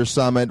investor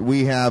summit,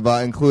 we have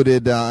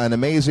included an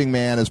amazing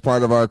man as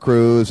part of our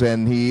cruise,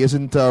 and he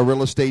isn't a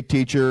real estate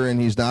teacher,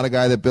 and he's not a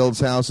guy that builds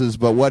houses,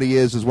 but what he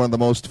is one of the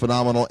most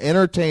phenomenal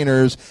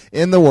entertainers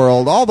in the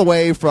world, all the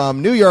way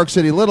from New York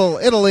City, Little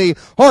Italy.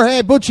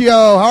 Jorge Buccio,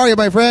 how are you,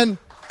 my friend?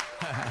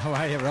 How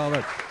are you,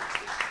 Robert?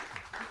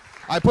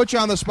 I put you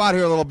on the spot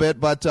here a little bit,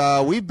 but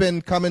we've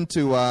been coming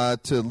to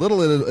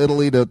Little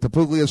Italy, to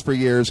Puglia's for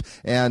years,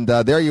 and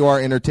there you are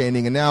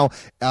entertaining. And now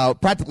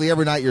practically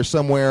every night you're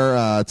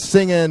somewhere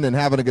singing and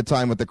having a good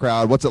time with the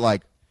crowd. What's it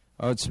like?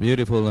 Oh, it's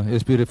beautiful.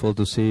 It's beautiful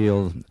to see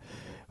all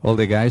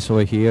the guys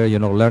over here,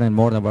 learning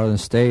more about the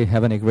state,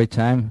 having a great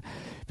time,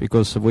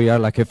 because we are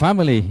like a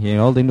family.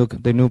 All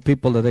the new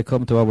people that they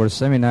come to our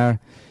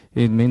seminar,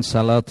 it means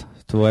a lot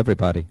to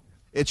everybody.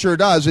 It sure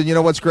does.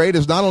 And what's great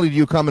is not only do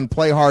you come and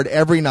play hard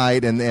every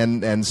night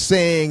and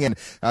sing and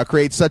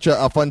create such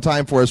a fun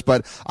time for us,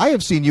 but I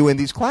have seen you in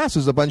these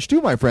classes a bunch too,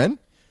 my friend.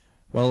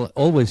 Well,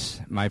 always.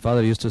 My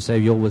father used to say,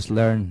 you always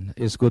learn.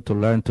 It's good to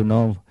learn, to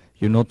know.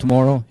 You know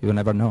tomorrow, you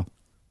never know.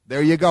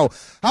 There you go.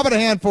 How about a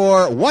hand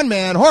for one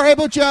man, Jorge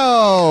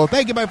Bucho?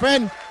 Thank you, my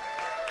friend.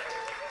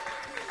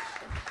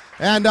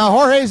 And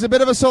Jorge's a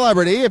bit of a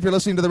celebrity. If you're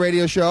listening to the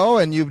radio show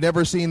and you've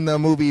never seen the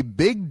movie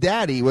Big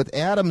Daddy with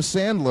Adam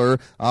Sandler,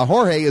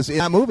 Jorge is in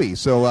that movie.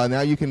 So now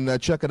you can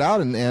check it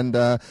out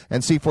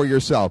and see for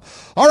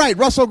yourself. All right,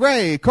 Russell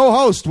Gray,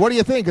 co-host. What do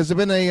you think? Has it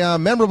been a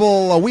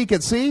memorable week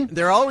at sea?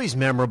 They're always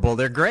memorable.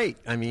 They're great.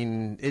 I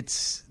mean,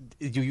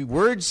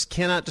 words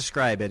cannot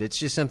describe it. It's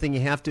just something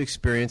you have to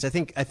experience. I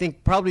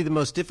think probably the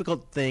most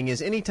difficult thing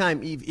is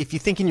anytime, if you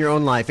think in your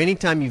own life,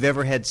 anytime you've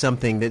ever had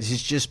something that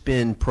has just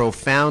been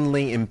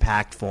profoundly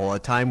impactful, a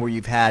time where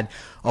you've had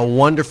a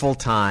wonderful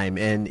time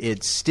and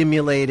it's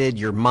stimulated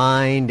your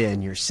mind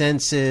and your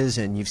senses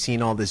and you've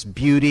seen all this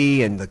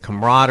beauty and the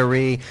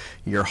camaraderie,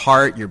 your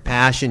heart, your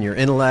passion, your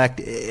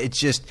intellect,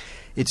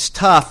 it's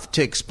tough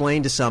to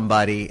explain to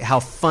somebody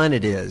how fun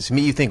it is. I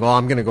mean, you think, well,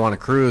 I'm going to go on a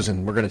cruise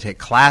and we're going to take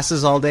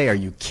classes all day. Are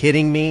you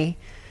kidding me?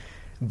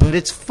 But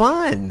it's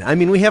fun. I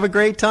mean, we have a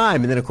great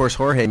time. And then, of course,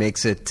 Jorge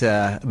makes it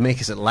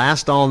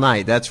last all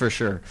night. That's for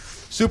sure.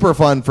 Super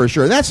fun for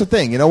sure. That's the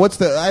thing.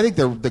 I think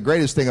the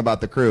greatest thing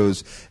about the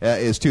cruise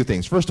is two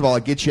things. First of all,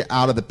 it gets you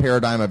out of the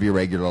paradigm of your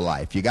regular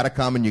life. You got to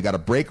come and you got to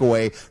break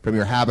away from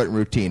your habit and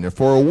routine. And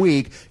for a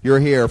week, you're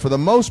here for the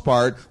most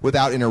part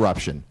without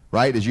interruption.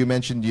 Right? As you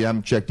mentioned, you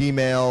haven't checked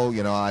email,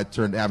 I haven't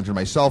turned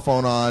my cell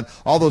phone on,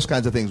 all those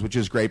kinds of things, which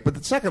is great.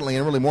 But secondly,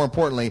 and really more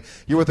importantly,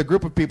 you're with a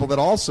group of people that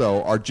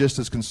also are just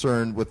as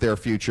concerned with their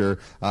future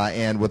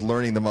and with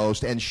learning the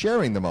most and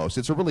sharing the most.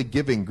 It's a really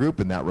giving group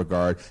in that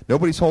regard.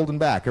 Nobody's holding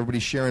back.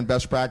 Everybody's sharing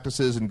best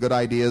practices and good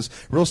ideas.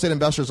 Real estate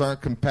investors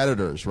aren't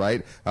competitors,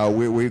 right?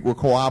 We're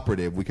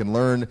cooperative. We can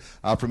learn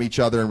from each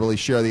other and really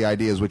share the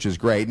ideas, which is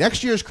great.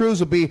 Next year's cruise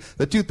will be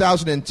the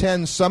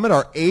 2010 Summit,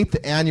 our 8th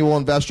annual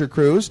investor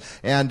cruise,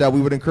 and we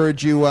would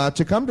encourage you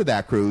to come to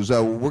that cruise.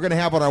 We're going to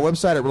have on our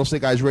website at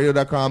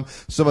realestateguysradio.com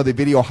some of the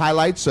video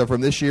highlights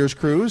from this year's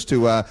cruise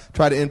to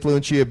try to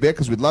influence you a bit,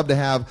 because we'd love to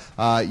have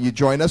you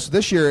join us.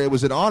 This year it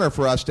was an honor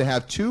for us to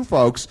have two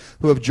folks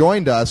who have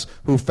joined us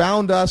who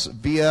found us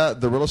via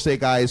the Real Estate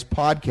Guys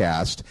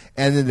podcast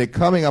and then they're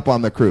coming up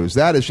on the cruise.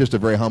 That is just a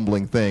very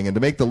humbling thing. And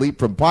to make the leap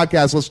from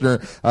podcast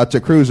listener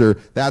to cruiser,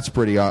 that's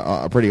pretty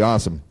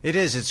awesome. It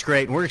is. It's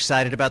great. And we're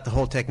excited about the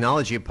whole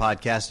technology of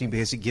podcasting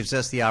because it gives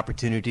us the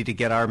opportunity to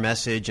get our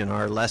message and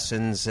our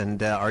lessons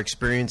and our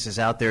experiences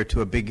out there to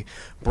a big,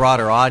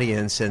 broader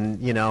audience. And,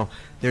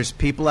 there's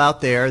people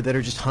out there that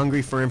are just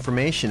hungry for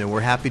information, and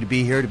we're happy to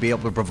be here to be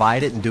able to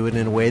provide it and do it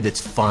in a way that's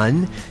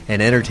fun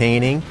and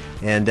entertaining.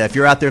 And if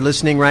you're out there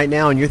listening right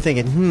now and you're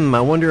thinking,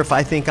 I wonder if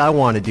I think I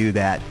want to do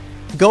that,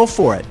 go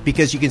for it,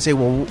 because you can say,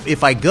 well,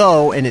 if I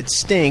go and it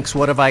stinks,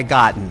 what have I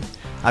gotten?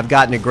 I've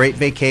gotten a great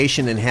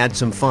vacation and had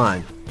some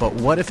fun. But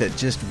what if it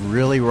just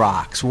really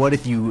rocks? What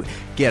if you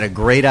get a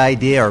great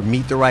idea or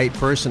meet the right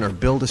person or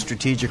build a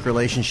strategic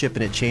relationship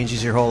and it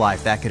changes your whole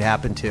life? That could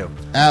happen too.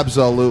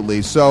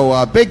 Absolutely.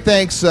 So big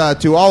thanks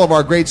to all of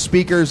our great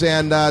speakers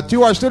and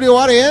to our studio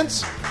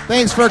audience.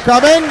 Thanks for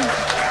coming.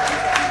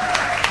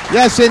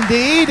 Yes,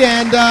 indeed.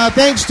 And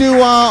thanks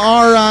to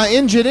our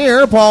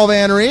engineer, Paul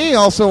Van Ree,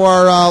 also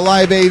our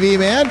live AV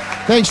man.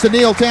 Thanks to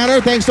Neil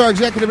Tanner. Thanks to our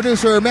executive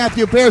producer,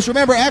 Matthew Pierce.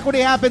 Remember, equity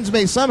happens,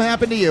 may some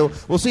happen to you.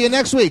 We'll see you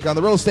next week on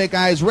the Real Estate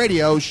Guys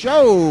Radio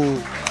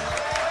Show.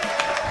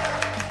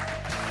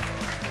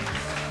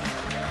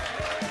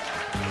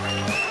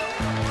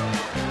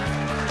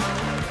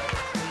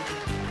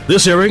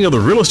 This airing of the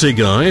Real Estate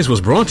Guys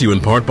was brought to you in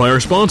part by our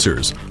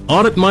sponsors.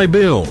 Audit My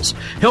Bills.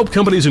 Help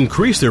companies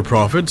increase their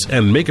profits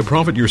and make a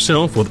profit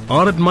yourself with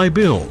Audit My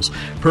Bills.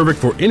 Perfect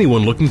for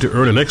anyone looking to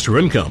earn an extra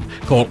income.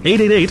 Call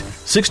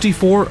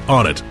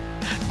 888-64-AUDIT.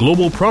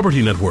 Global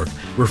Property Network.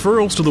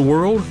 Referrals to the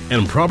world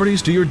and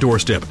properties to your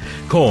doorstep.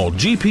 Call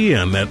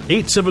GPN at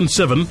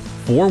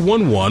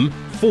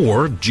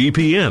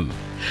 877-411-4GPN.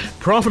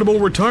 Profitable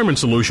Retirement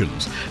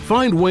Solutions.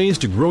 Find ways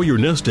to grow your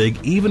nest egg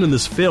even in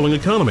this failing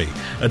economy.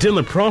 Attend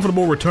the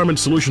Profitable Retirement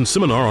Solutions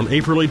Seminar on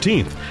April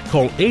 18th.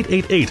 Call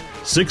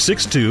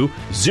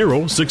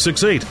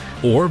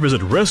 888-662-0668 or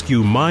visit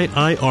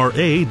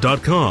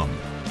RescueMyIRA.com.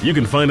 You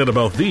can find out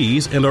about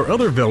these and our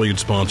other valued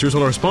sponsors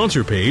on our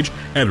sponsor page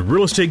at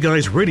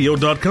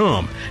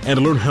realestateguysradio.com. And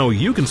to learn how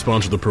you can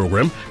sponsor the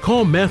program,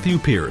 call Matthew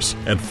Pierce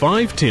at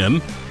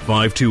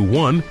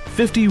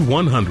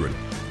 510-521-5100.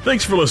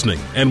 Thanks for listening,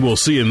 and we'll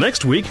see you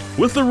next week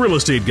with the Real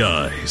Estate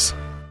Guys.